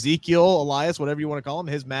Ezekiel, Elias, whatever you want to call him,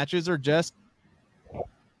 his matches are just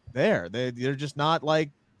there. They're just not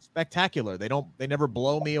like spectacular. They never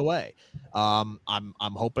blow me away. I'm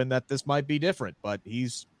hoping that this might be different, but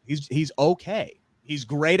he's okay. He's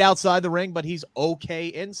great outside the ring, but he's okay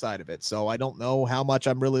inside of it. So I don't know how much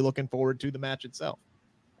I'm really looking forward to the match itself,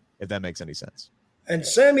 if that makes any sense. And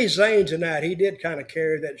Sami Zayn tonight, he did kind of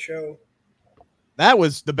carry that show. That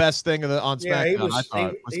was the best thing on SmackDown, I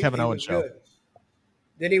thought, was Kevin Owens' show. Good.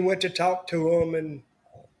 Then he went to talk to him and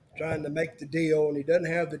trying to make the deal, and he doesn't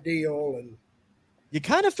have the deal. And you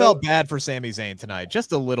kind of felt bad for Sami Zayn tonight,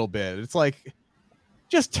 just a little bit. It's like,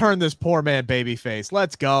 just turn this poor man babyface.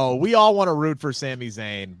 Let's go. We all want to root for Sami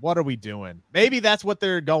Zayn. What are we doing? Maybe that's what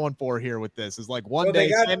they're going for here with this. Is like one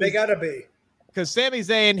day they got to be, because Sami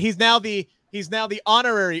Zayn, he's now the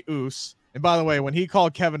honorary Uce. And by the way, when he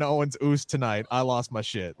called Kevin Owens Uce tonight, I lost my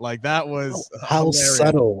shit. Like, that was how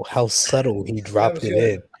subtle he dropped it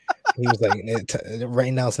in. He was like,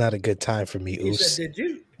 right now it's not a good time for me, Uce. He said, did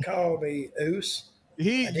you call me Uce?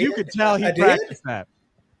 You could tell he practiced that.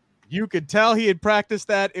 You could tell he had practiced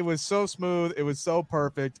that. It was so smooth. It was so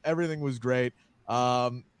perfect. Everything was great.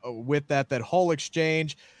 With that whole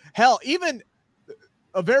exchange. Hell, even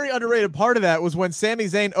a very underrated part of that was when Sami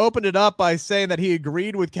Zayn opened it up by saying that he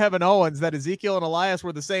agreed with Kevin Owens that Ezekiel and Elias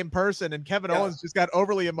were the same person, and Kevin Owens just got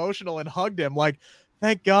overly emotional and hugged him. Like,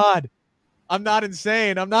 thank God, I'm not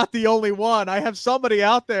insane. I'm not the only one. I have somebody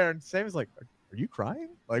out there. And Sami's like, are you crying?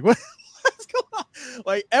 Like, what's going on?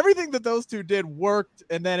 Like, everything that those two did worked,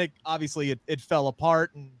 and then it fell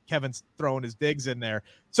apart, and Kevin's throwing his digs in there.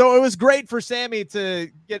 So it was great for Sami to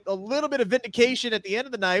get a little bit of vindication at the end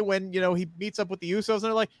of the night when, he meets up with the Usos, and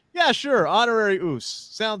they're like, yeah, sure, honorary Uce.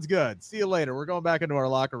 Sounds good. See you later. We're going back into our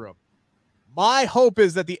locker room. My hope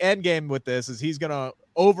is that the end game with this is he's going to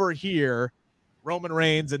overhear Roman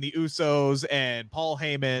Reigns and the Usos and Paul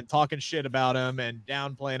Heyman talking shit about him and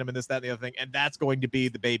downplaying him and this, that, and the other thing. And that's going to be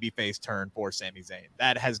the babyface turn for Sami Zayn.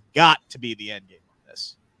 That has got to be the end game on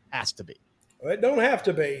this. Has to be. Well, it don't have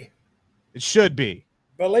to be. It should be.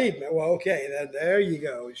 Believe me. Well, okay, there you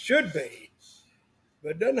go. It should be.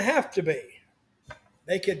 But it doesn't have to be.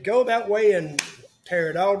 They could go that way and tear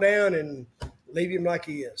it all down and leave him like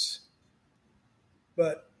he is.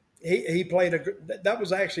 But he played that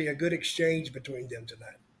was actually a good exchange between them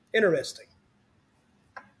tonight. Interesting.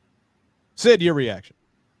 Sid, your reaction?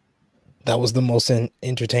 That was the most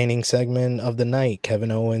entertaining segment of the night.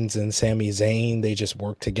 Kevin Owens and Sami Zayn, they just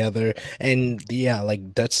work together. And yeah,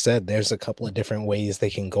 like Dutch said, there's a couple of different ways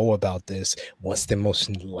they can go about this. What's the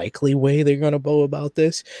most likely way they're going to go about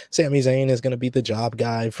this? Sami Zayn is going to be the job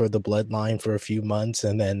guy for the bloodline for a few months,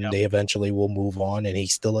 and then they eventually will move on, and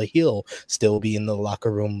he's still a heel, still being the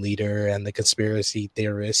locker room leader and the conspiracy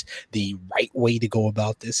theorist. The right way to go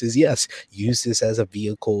about this is, yes, use this as a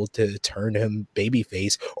vehicle to turn him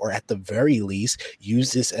babyface, or at the very least,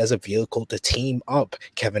 use this as a vehicle to team up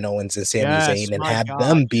Kevin Owens and Sami Zayn and have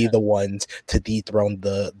them be the ones to dethrone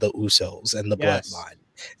the Usos and the bloodline.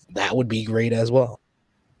 That would be great as well.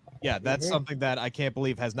 Yeah, that's something that I can't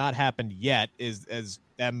believe has not happened yet, is as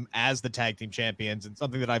them as the tag team champions, and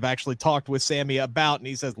something that I've actually talked with Sami about, and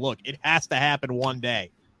he says, look, it has to happen one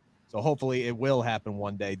day. So hopefully it will happen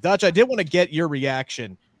one day. Dutch, I did want to get your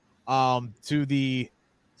reaction to the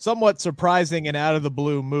somewhat surprising and out of the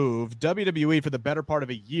blue move. WWE for the better part of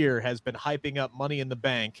a year has been hyping up Money in the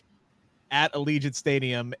Bank at Allegiant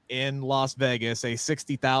Stadium in Las Vegas, a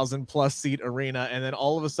 60,000 plus seat arena. And then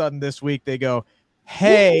all of a sudden this week they go,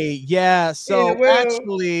 hey,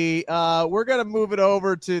 actually, we're going to move it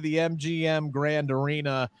over to the MGM Grand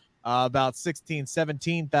Arena, about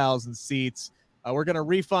 17,000 seats. We're going to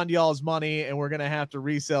refund y'all's money, and we're going to have to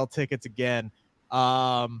resell tickets again.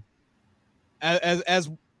 As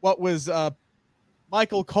what was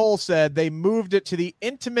Michael Cole said, they moved it to the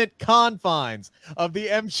intimate confines of the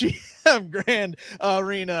MGM Grand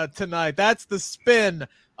Arena tonight. That's the spin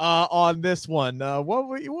on this one.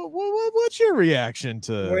 What's your reaction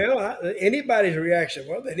to? Well, anybody's reaction.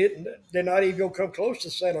 Well, they're not even going to come close to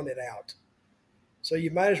settling it out. So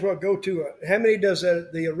you might as well go to how many does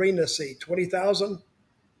the arena seat? 20,000?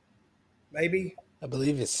 maybe. I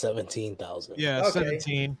believe it's 17,000. Yeah, Okay.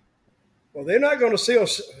 17. Well, they're not going to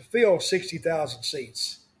fill 60,000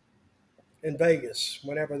 seats in Vegas,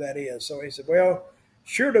 whenever that is. So he said, well,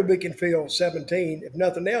 surely we can fill 17. If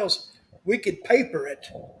nothing else, we could paper it.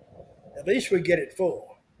 At least we get it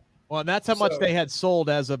full. Well, and that's how much they had sold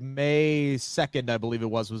as of May 2nd, I believe it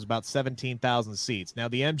was about 17,000 seats. Now,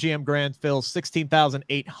 the MGM Grand fills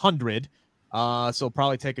 16,800, so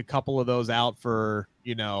probably take a couple of those out for,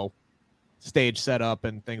 stage setup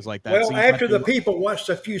and things like that. Well, so after the people watched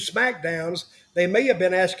a few SmackDowns, they may have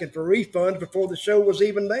been asking for refunds before the show was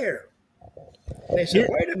even there. And they said,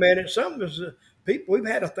 wait a minute, we've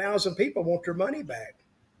had 1,000 people want their money back.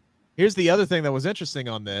 Here's the other thing that was interesting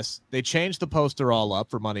on this. They changed the poster all up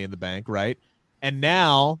for Money in the Bank, right? And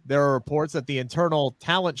now there are reports that the internal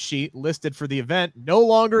talent sheet listed for the event no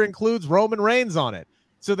longer includes Roman Reigns on it.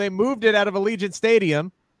 So they moved it out of Allegiant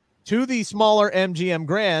Stadium to the smaller MGM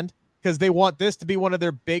Grand because they want this to be one of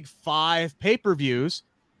their big 5 pay-per-views.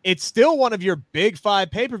 It's still one of your big 5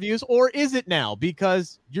 pay-per-views, or is it now?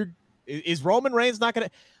 Because is Roman Reigns not going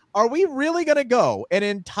to... Are we really going to go an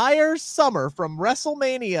entire summer from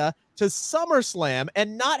WrestleMania to SummerSlam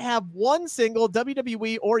and not have one single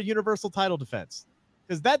WWE or Universal title defense?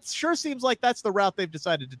 Because that sure seems like that's the route they've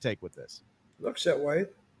decided to take with this. Looks that way.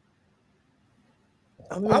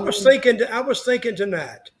 I was thinking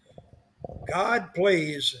tonight, God,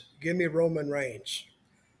 please give me Roman Reigns.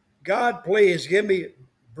 God, please give me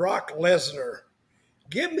Brock Lesnar.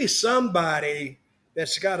 Give me somebody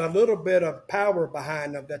that's got a little bit of power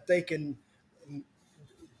behind them that they can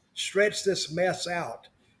stretch this mess out,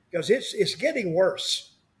 because it's getting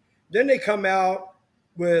worse. Then they come out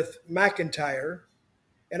with McIntyre,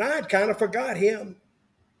 and I had kind of forgot him.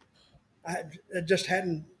 I just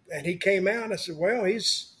hadn't, and he came out, and I said, well,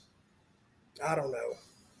 I don't know.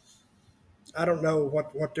 I don't know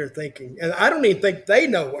what they're thinking. And I don't even think they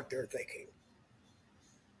know what they're thinking.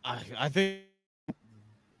 I think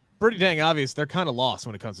pretty dang obvious they're kind of lost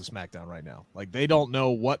when it comes to SmackDown right now. Like, they don't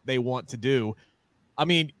know what they want to do. I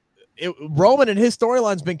mean, Roman and his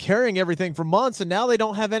storyline's been carrying everything for months, and now they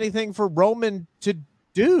don't have anything for Roman to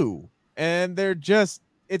do. And they're just,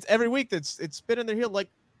 it's every week it's spinning their heel. Like,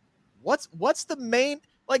 what's the main,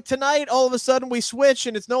 like tonight, all of a sudden we switch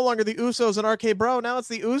and it's no longer the Usos and RK Bro. Now it's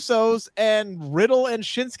the Usos and Riddle and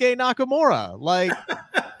Shinsuke Nakamura. Like,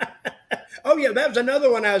 oh yeah, that was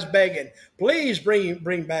another one I was begging. Please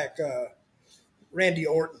bring back Randy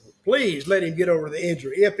Orton. Please let him get over the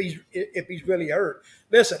injury if he's really hurt.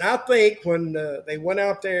 Listen, I think when they went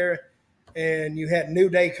out there and you had New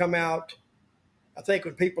Day come out, I think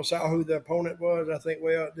when people saw who the opponent was, I think,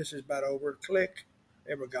 well, this is about over. Click,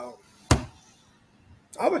 they were gone.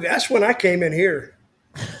 That's when I came in here.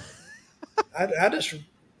 I just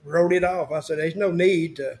wrote it off. I said, there's no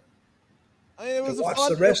need to watch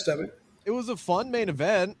the rest of it. It was a fun main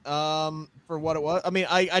event for what it was. I mean,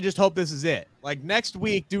 I just hope this is it. Like, next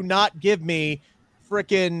week, do not give me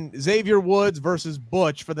frickin' Xavier Woods versus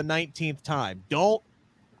Butch for the 19th time. Don't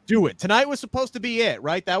do it. Tonight was supposed to be it,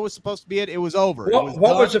 right? That was supposed to be it. It was over.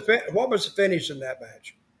 What was the finish in that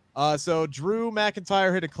match? So Drew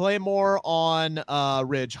McIntyre hit a Claymore on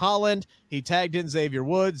Ridge Holland. He tagged in Xavier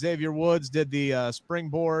Woods. Xavier Woods did the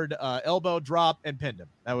springboard elbow drop and pinned him.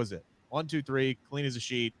 That was it. 1, 2, 3, clean as a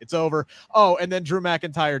sheet. It's over. Oh, and then Drew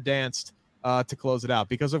McIntyre danced to close it out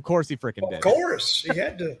because, of course, he freaking did. Of course. He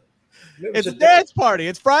had to. It's a dance party.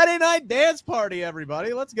 It's Friday night dance party,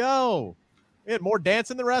 everybody. Let's go. We had more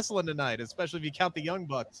dancing than wrestling tonight, especially if you count the Young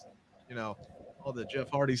Bucks. All the Jeff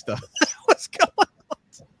Hardy stuff. What's going on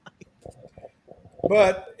tonight?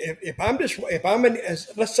 But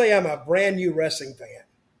let's say I'm a brand new wrestling fan.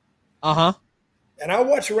 And I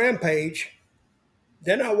watch Rampage.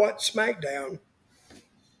 Then I watch SmackDown.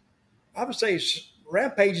 I would say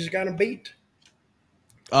Rampage is going to beat.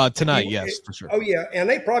 Tonight, yes, for sure. Oh, yeah, and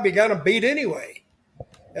they probably got them beat anyway.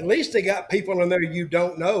 At least they got people in there you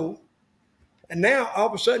don't know. And now, all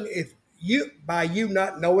of a sudden, by you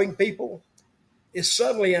not knowing people, is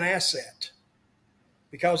suddenly an asset.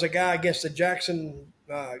 Because a guy against the Jackson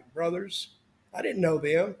brothers, I didn't know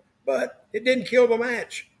them, but it didn't kill the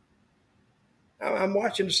match. I'm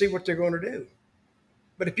watching to see what they're going to do.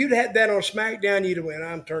 But if you'd had that on SmackDown, you'd have went,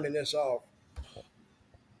 I'm turning this off.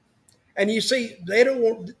 And you see, they don't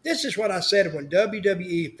want, this is what I said when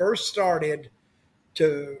WWE first started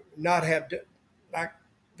to not have, like,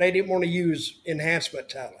 they didn't want to use enhancement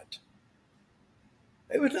talent.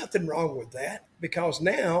 There was nothing wrong with that, because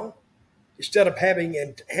now, instead of having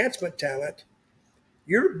enhancement talent,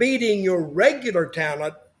 you're beating your regular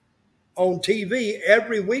talent on TV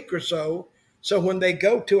every week or so. So when they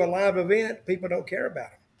go to a live event, people don't care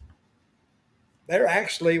about them. they're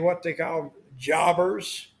actually what they call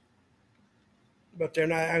jobbers, but they're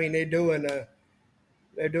not. I mean, they're doing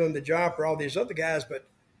the job for all these other guys. But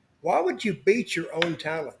why would you beat your own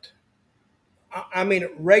talent? I mean,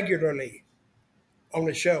 regularly on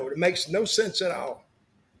the show. It makes no sense at all.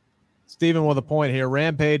 Steven with a point here.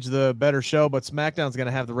 Rampage, the better show, but SmackDown's going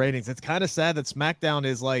to have the ratings. It's kind of sad that SmackDown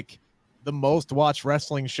is like the most watched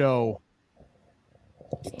wrestling show.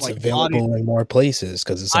 It's like available in more places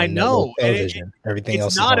because it's on network television. Everything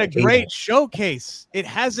else is not a great showcase. It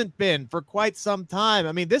hasn't been for quite some time.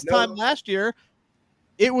 I mean, this time last year,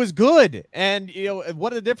 it was good. And, you know,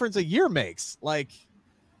 what a difference a year makes. Like,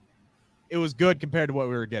 it was good compared to what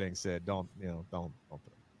we were getting, Sid. Don't.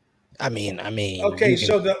 I mean. Okay,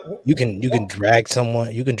 you can drag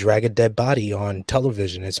someone. You can drag a dead body on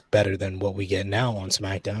television. It's better than what we get now on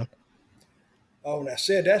SmackDown. Oh, now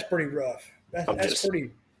Sid, that's pretty rough.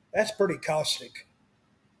 That's pretty caustic.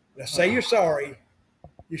 Now say you're sorry.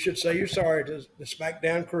 You should say you're sorry to the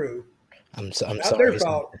SmackDown crew. I'm not sorry. Their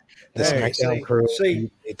fault. The SmackDown crew.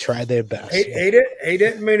 They tried their best. He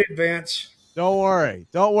didn't mean it, Vince. Don't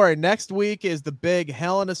worry. Next week is the big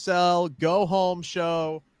Hell in a Cell go home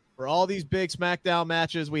show for all these big SmackDown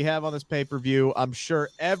matches we have on this pay-per-view. I'm sure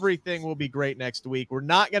everything will be great next week. We're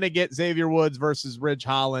not going to get Xavier Woods versus Ridge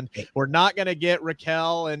Holland. We're not going to get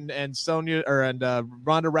Raquel and Sonya and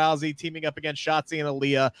Ronda Rousey teaming up against Shotzi and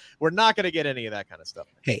Aaliyah. We're not going to get any of that kind of stuff.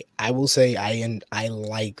 Hey, I will say I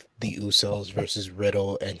like the Usos versus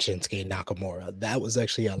Riddle and Shinsuke Nakamura. That was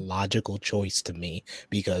actually a logical choice to me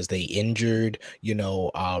because they injured,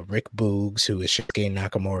 Rick Boogs, who is Shinsuke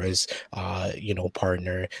Nakamura's,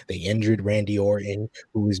 partner. They injured Randy Orton,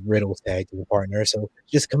 who is Riddle's tag team partner. So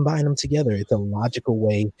just combine them together. It's a logical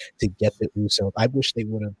way to get the Usos. I wish they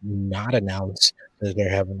would have not announced that they're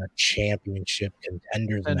having a championship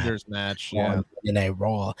contenders match in a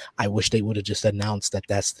Raw. I wish they would have just announced that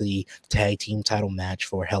that's the tag team title match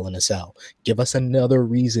for Hell in a Cell. Give us another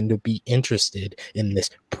reason to be interested in this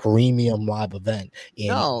premium live event.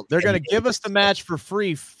 They're going to give us the match for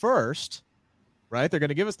free first. Right? They're going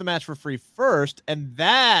to give us the match for free first, and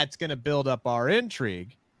that's going to build up our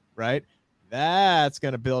intrigue, right? That's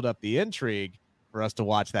going to build up the intrigue for us to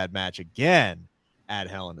watch that match again at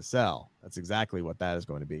Hell in a Cell. That's exactly what that is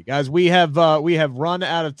going to be. Guys, we have run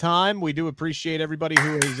out of time. We do appreciate everybody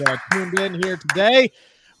who is tuned in here today.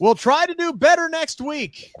 We'll try to do better next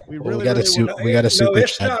week. We got a super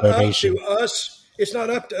chat donation. It's not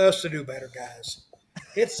up to us to do better, guys.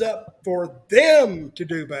 It's up for them to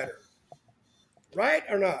do better. Right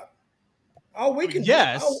or not? All we can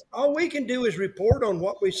do is report on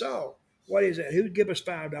what we saw. What is it? Who'd give us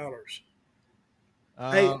 $5?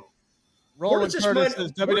 Hey, where does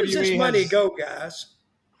this money go, guys?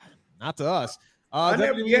 Not to us. I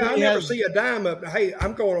never see a dime up. Hey,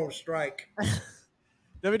 I'm going on strike.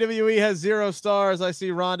 WWE has 0 stars. I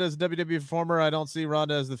see Ronda as a WWE performer. I don't see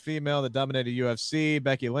Ronda as the female that dominated UFC.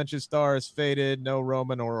 Becky Lynch's star is faded. No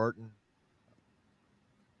Roman or Orton.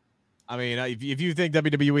 I mean, if you think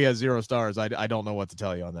WWE has 0 stars, I don't know what to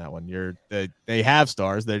tell you on that one. They have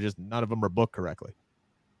stars. They're just none of them are booked correctly.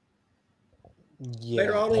 Yeah,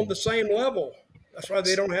 they're all on the same level. That's why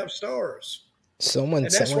they don't have stars.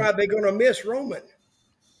 Why they're going to miss Roman.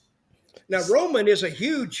 Now, Roman is a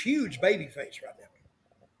huge babyface right now.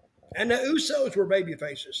 And the Usos were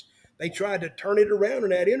babyfaces. They tried to turn it around in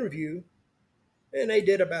that interview, and they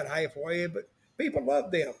did about halfway, but people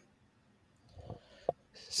loved them.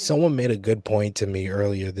 Someone made a good point to me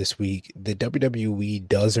earlier this week. The WWE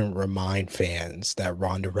doesn't remind fans that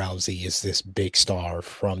Ronda Rousey is this big star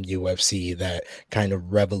from UFC that kind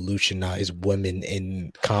of revolutionized women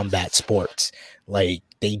in combat sports. Like,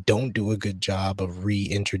 they don't do a good job of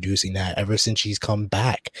reintroducing that ever since she's come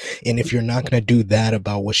back. And if you're not going to do that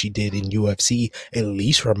about what she did in UFC, at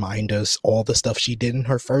least remind us all the stuff she did in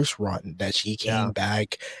her first run, that she came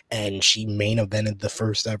back and she main evented the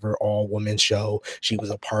first ever all women's show. She was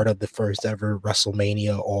a part of the first ever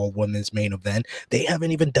WrestleMania all women's main event. They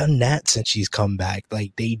haven't even done that since she's come back.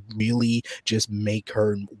 Like, they really just make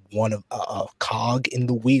her one of a cog in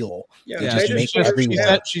the wheel.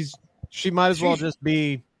 She might as well just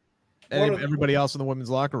be everybody else in the women's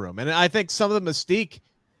locker room. And I think some of the mystique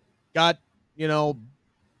got,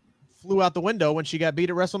 flew out the window when she got beat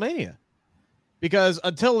at WrestleMania. Because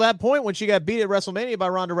until that point, when she got beat at WrestleMania by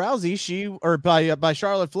Ronda Rousey, by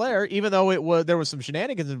Charlotte Flair, even though there was some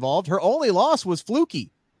shenanigans involved, her only loss was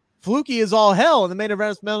fluky. Fluky is all hell in the main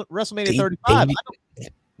event WrestleMania 35.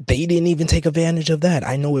 They didn't even take advantage of that.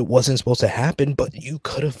 I know it wasn't supposed to happen, but you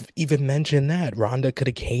could have even mentioned that. Ronda could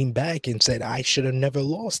have came back and said, I should have never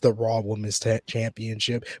lost the Raw Women's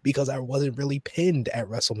Championship because I wasn't really pinned at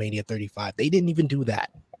WrestleMania 35. They didn't even do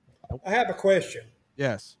that. I have a question.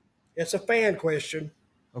 Yes. It's a fan question.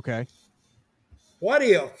 Okay. What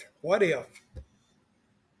if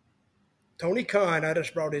Tony Khan, I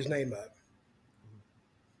just brought his name up,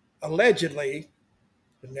 allegedly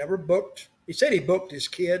never booked, he said he booked his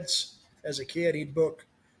kids as a kid, he'd book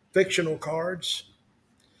fictional cards.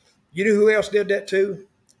 You know who else did that too?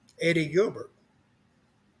 Eddie Gilbert.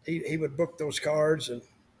 He would book those cards,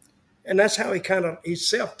 and that's how he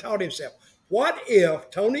self-taught himself. What if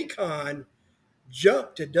Tony Khan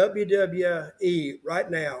jumped to WWE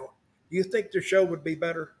right now? Do you think the show would be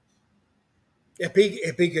better? If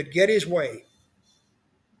he could get his way.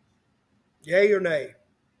 Yay or nay?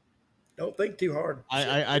 Don't think too hard.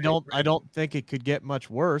 I don't think it could get much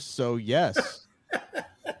worse. So yes.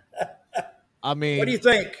 I mean, what do you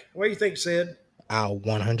think? What do you think, Sid? I'll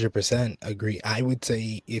 100% agree. I would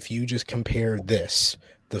say if you just compare this,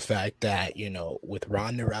 the fact that, with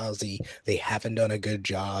Ronda Rousey, they haven't done a good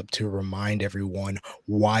job to remind everyone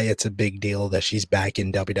why it's a big deal that she's back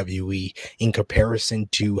in WWE in comparison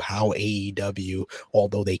to how AEW,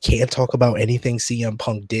 although they can't talk about anything CM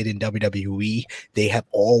Punk did in WWE, they have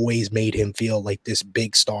always made him feel like this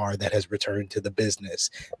big star that has returned to the business.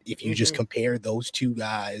 If you just compare those two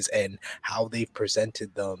guys and how they've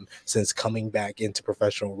presented them since coming back into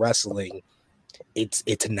professional wrestling,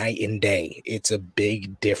 it's night and day. It's a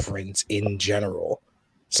big difference in general.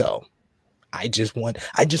 So I just want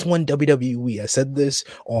WWE. I said this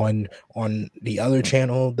on the other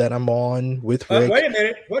channel that I'm on with Rick. Wait a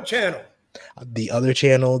minute. What channel? The other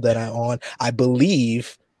channel that I'm on. I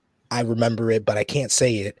believe I remember it, but I can't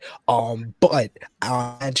say it. But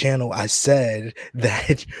on that channel, I said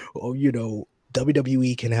that,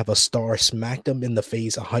 WWE can have a star smack them in the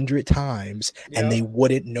face 100 times and they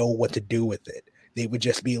wouldn't know what to do with it. They would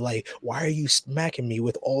just be like, why are you smacking me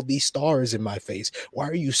with all these stars in my face? Why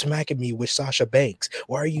are you smacking me with Sasha Banks?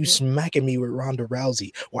 Why are you smacking me with Ronda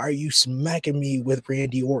Rousey? Why are you smacking me with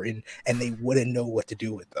Randy Orton? And they wouldn't know what to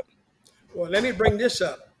do with them. Well, let me bring this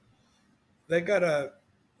up. They got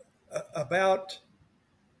about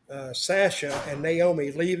Sasha and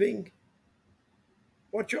Naomi leaving.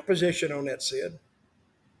 What's your position on that, Sid?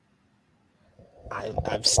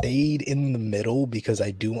 I've stayed in the middle because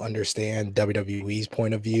I do understand WWE's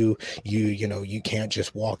point of view. You can't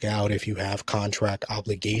just walk out if you have contract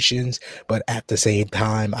obligations, but at the same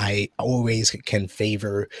time, I always can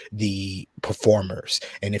favor the performers.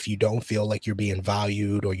 And if you don't feel like you're being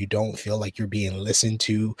valued or you don't feel like you're being listened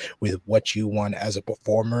to with what you want as a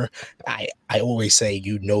performer, I always say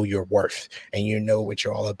you know your worth and you know what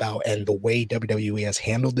you're all about. And the way WWE has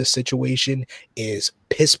handled this situation is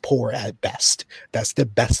piss poor at best. That's the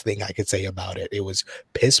best thing I could say about it. It was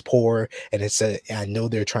piss poor, and I know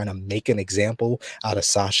they're trying to make an example out of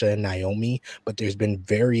Sasha and Naomi, but there's been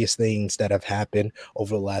various things that have happened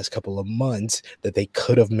over the last couple of months that they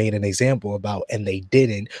could have made an example about, and they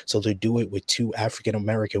didn't. So to do it with two African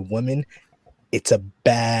American women, it's a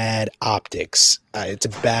bad optics. It's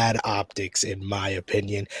a bad optics, in my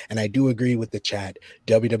opinion. And I do agree with the chat.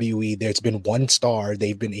 WWE, there's been one star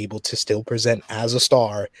they've been able to still present as a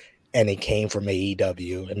star, and it came from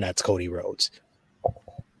AEW, and that's Cody Rhodes.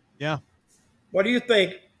 Yeah. What do you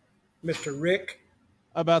think, Mr. Rick?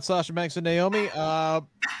 About Sasha Banks and Naomi?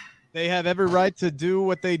 They have every right to do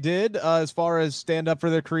what they did as far as stand up for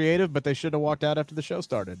their creative, but they should have walked out after the show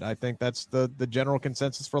started. I think that's the general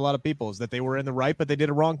consensus for a lot of people, is that they were in the right, but they did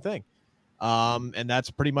a wrong thing. And that's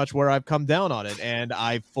pretty much where I've come down on it. And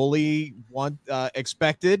I fully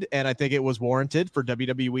expected, and I think it was warranted for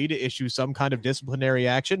WWE to issue some kind of disciplinary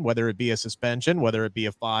action, whether it be a suspension, whether it be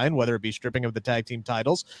a fine, whether it be stripping of the tag team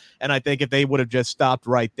titles. And I think if they would have just stopped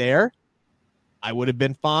right there, I would have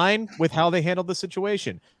been fine with how they handled the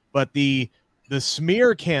situation. But the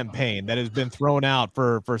smear campaign that has been thrown out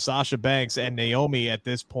for Sasha Banks and Naomi at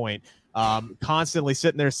this point, constantly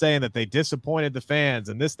sitting there saying that they disappointed the fans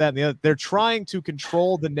and this, that, and the other. They're trying to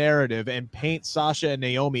control the narrative and paint Sasha and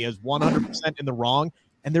Naomi as 100% in the wrong,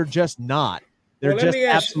 and they're just not. They're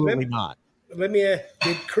absolutely not. Let me ask,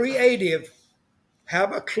 did creative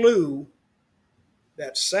have a clue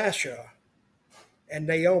that Sasha and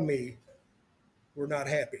Naomi were not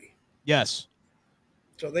happy? Yes.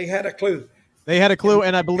 So they had a clue. They had a clue,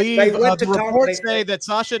 and I believe the reports say that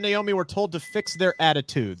Sasha and Naomi were told to fix their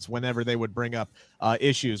attitudes whenever they would bring up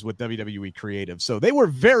issues with WWE creative. So they were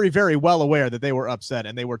very, very well aware that they were upset,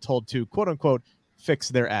 and they were told to, quote-unquote, fix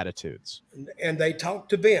their attitudes. And they talked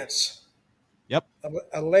to Vince. Yep.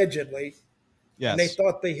 Allegedly. Yes. And they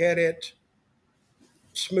thought they had it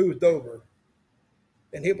smoothed over.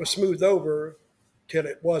 And it was smoothed over till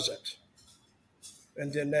it wasn't.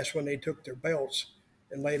 And then that's when they took their belts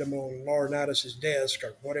and laid them on Laurinaitis' desk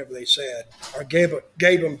or whatever they said, or gave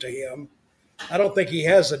them to him. I don't think he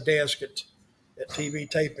has a desk at TV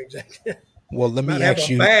tapings. Well, let me ask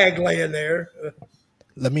you. Bag laying there.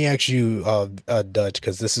 Let me ask you, Dutch,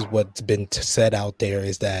 because this is what's been said out there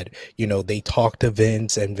is that, they talked to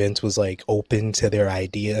Vince and Vince was like open to their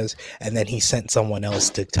ideas. And then he sent someone else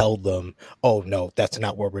to tell them, oh, no, that's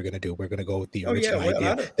not what we're going to do. We're going to go with the original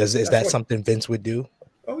idea. Is that something Vince would do?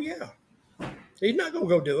 Oh, yeah. He's not going to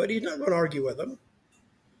go do it. He's not going to argue with them.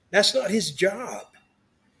 That's not his job.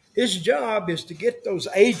 His job is to get those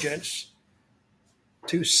agents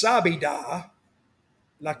to sabida,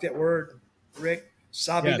 like that word, Rick,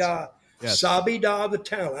 sabida, yes. Sabida the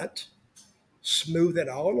talent, smooth it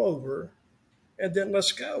all over, and then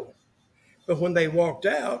let's go. But when they walked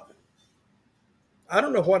out, I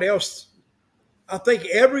don't know what else. I think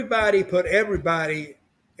everybody put everybody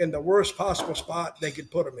in the worst possible spot they could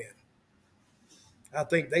put them in. I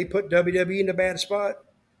think they put WWE in a bad spot.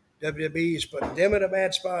 WWE's putting them in a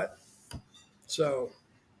bad spot. So,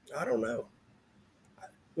 I don't know.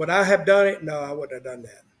 Would I have done it? No, I wouldn't have done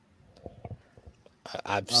that.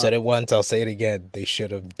 I've said it once. I'll say it again. They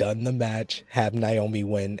should have done the match, have Naomi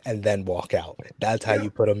win, and then walk out. That's how you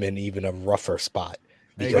put them in even a rougher spot.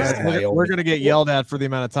 Hey guys, we're going to get yelled at for the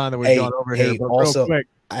amount of time that we've gone over here. But also, real quick,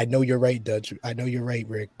 I know you're right, Dutch. I know you're right,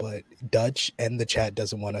 Rick, but Dutch and the chat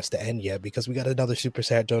doesn't want us to end yet because we got another super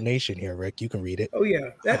chat donation here, Rick. You can read it. Oh,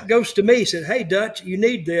 yeah. That goes to me. He said, hey, Dutch, you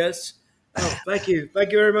need this. Oh, thank you.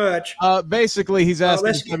 Thank you very much. Basically, he's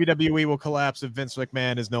asking if WWE will collapse if Vince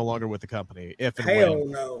McMahon is no longer with the company. If and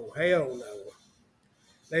when. Hell no.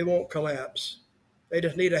 They won't collapse. They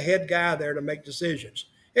just need a head guy there to make decisions.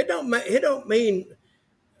 It don't mean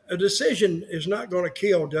a decision is not going to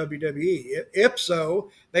kill WWE. If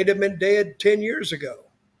so, they'd have been dead 10 years ago.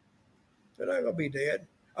 They're not going to be dead.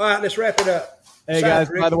 All right, let's wrap it up. Hey, guys,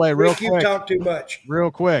 by the way, real quick. You talk too much.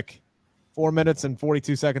 Real quick. 4 minutes and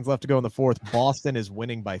 42 seconds left to go in the fourth. Boston is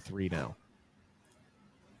winning by 3 now.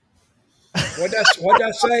 What'd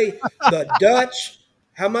I say? The Dutch,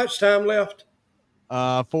 how much time left?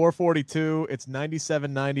 4:42. It's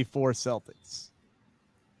 97-94 Celtics.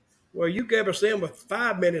 Well, you gave us them with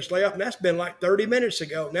 5 minutes left, and that's been like 30 minutes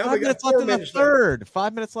ago. Now 5 we got minutes 4 left in minutes the third.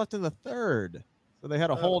 5 minutes left in the third. So they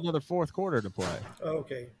had a whole another fourth quarter to play.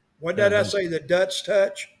 Okay. What did I say? The Dutch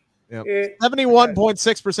touch? Yep.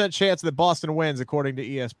 71.6% chance that Boston wins, according to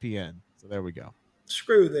ESPN. So there we go.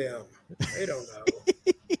 Screw them. They don't know.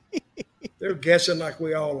 They're guessing like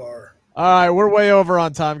we all are. All right, we're way over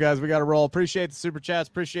on time, guys. We got to roll. Appreciate the super chats.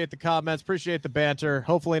 Appreciate the comments. Appreciate the banter.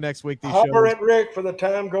 Hopefully next week these Holler at Rick for the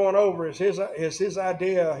time going over. It's his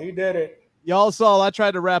idea. He did it. Y'all saw I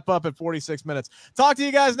tried to wrap up at 46 minutes. Talk to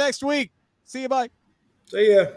you guys next week. See you. Bye. See ya.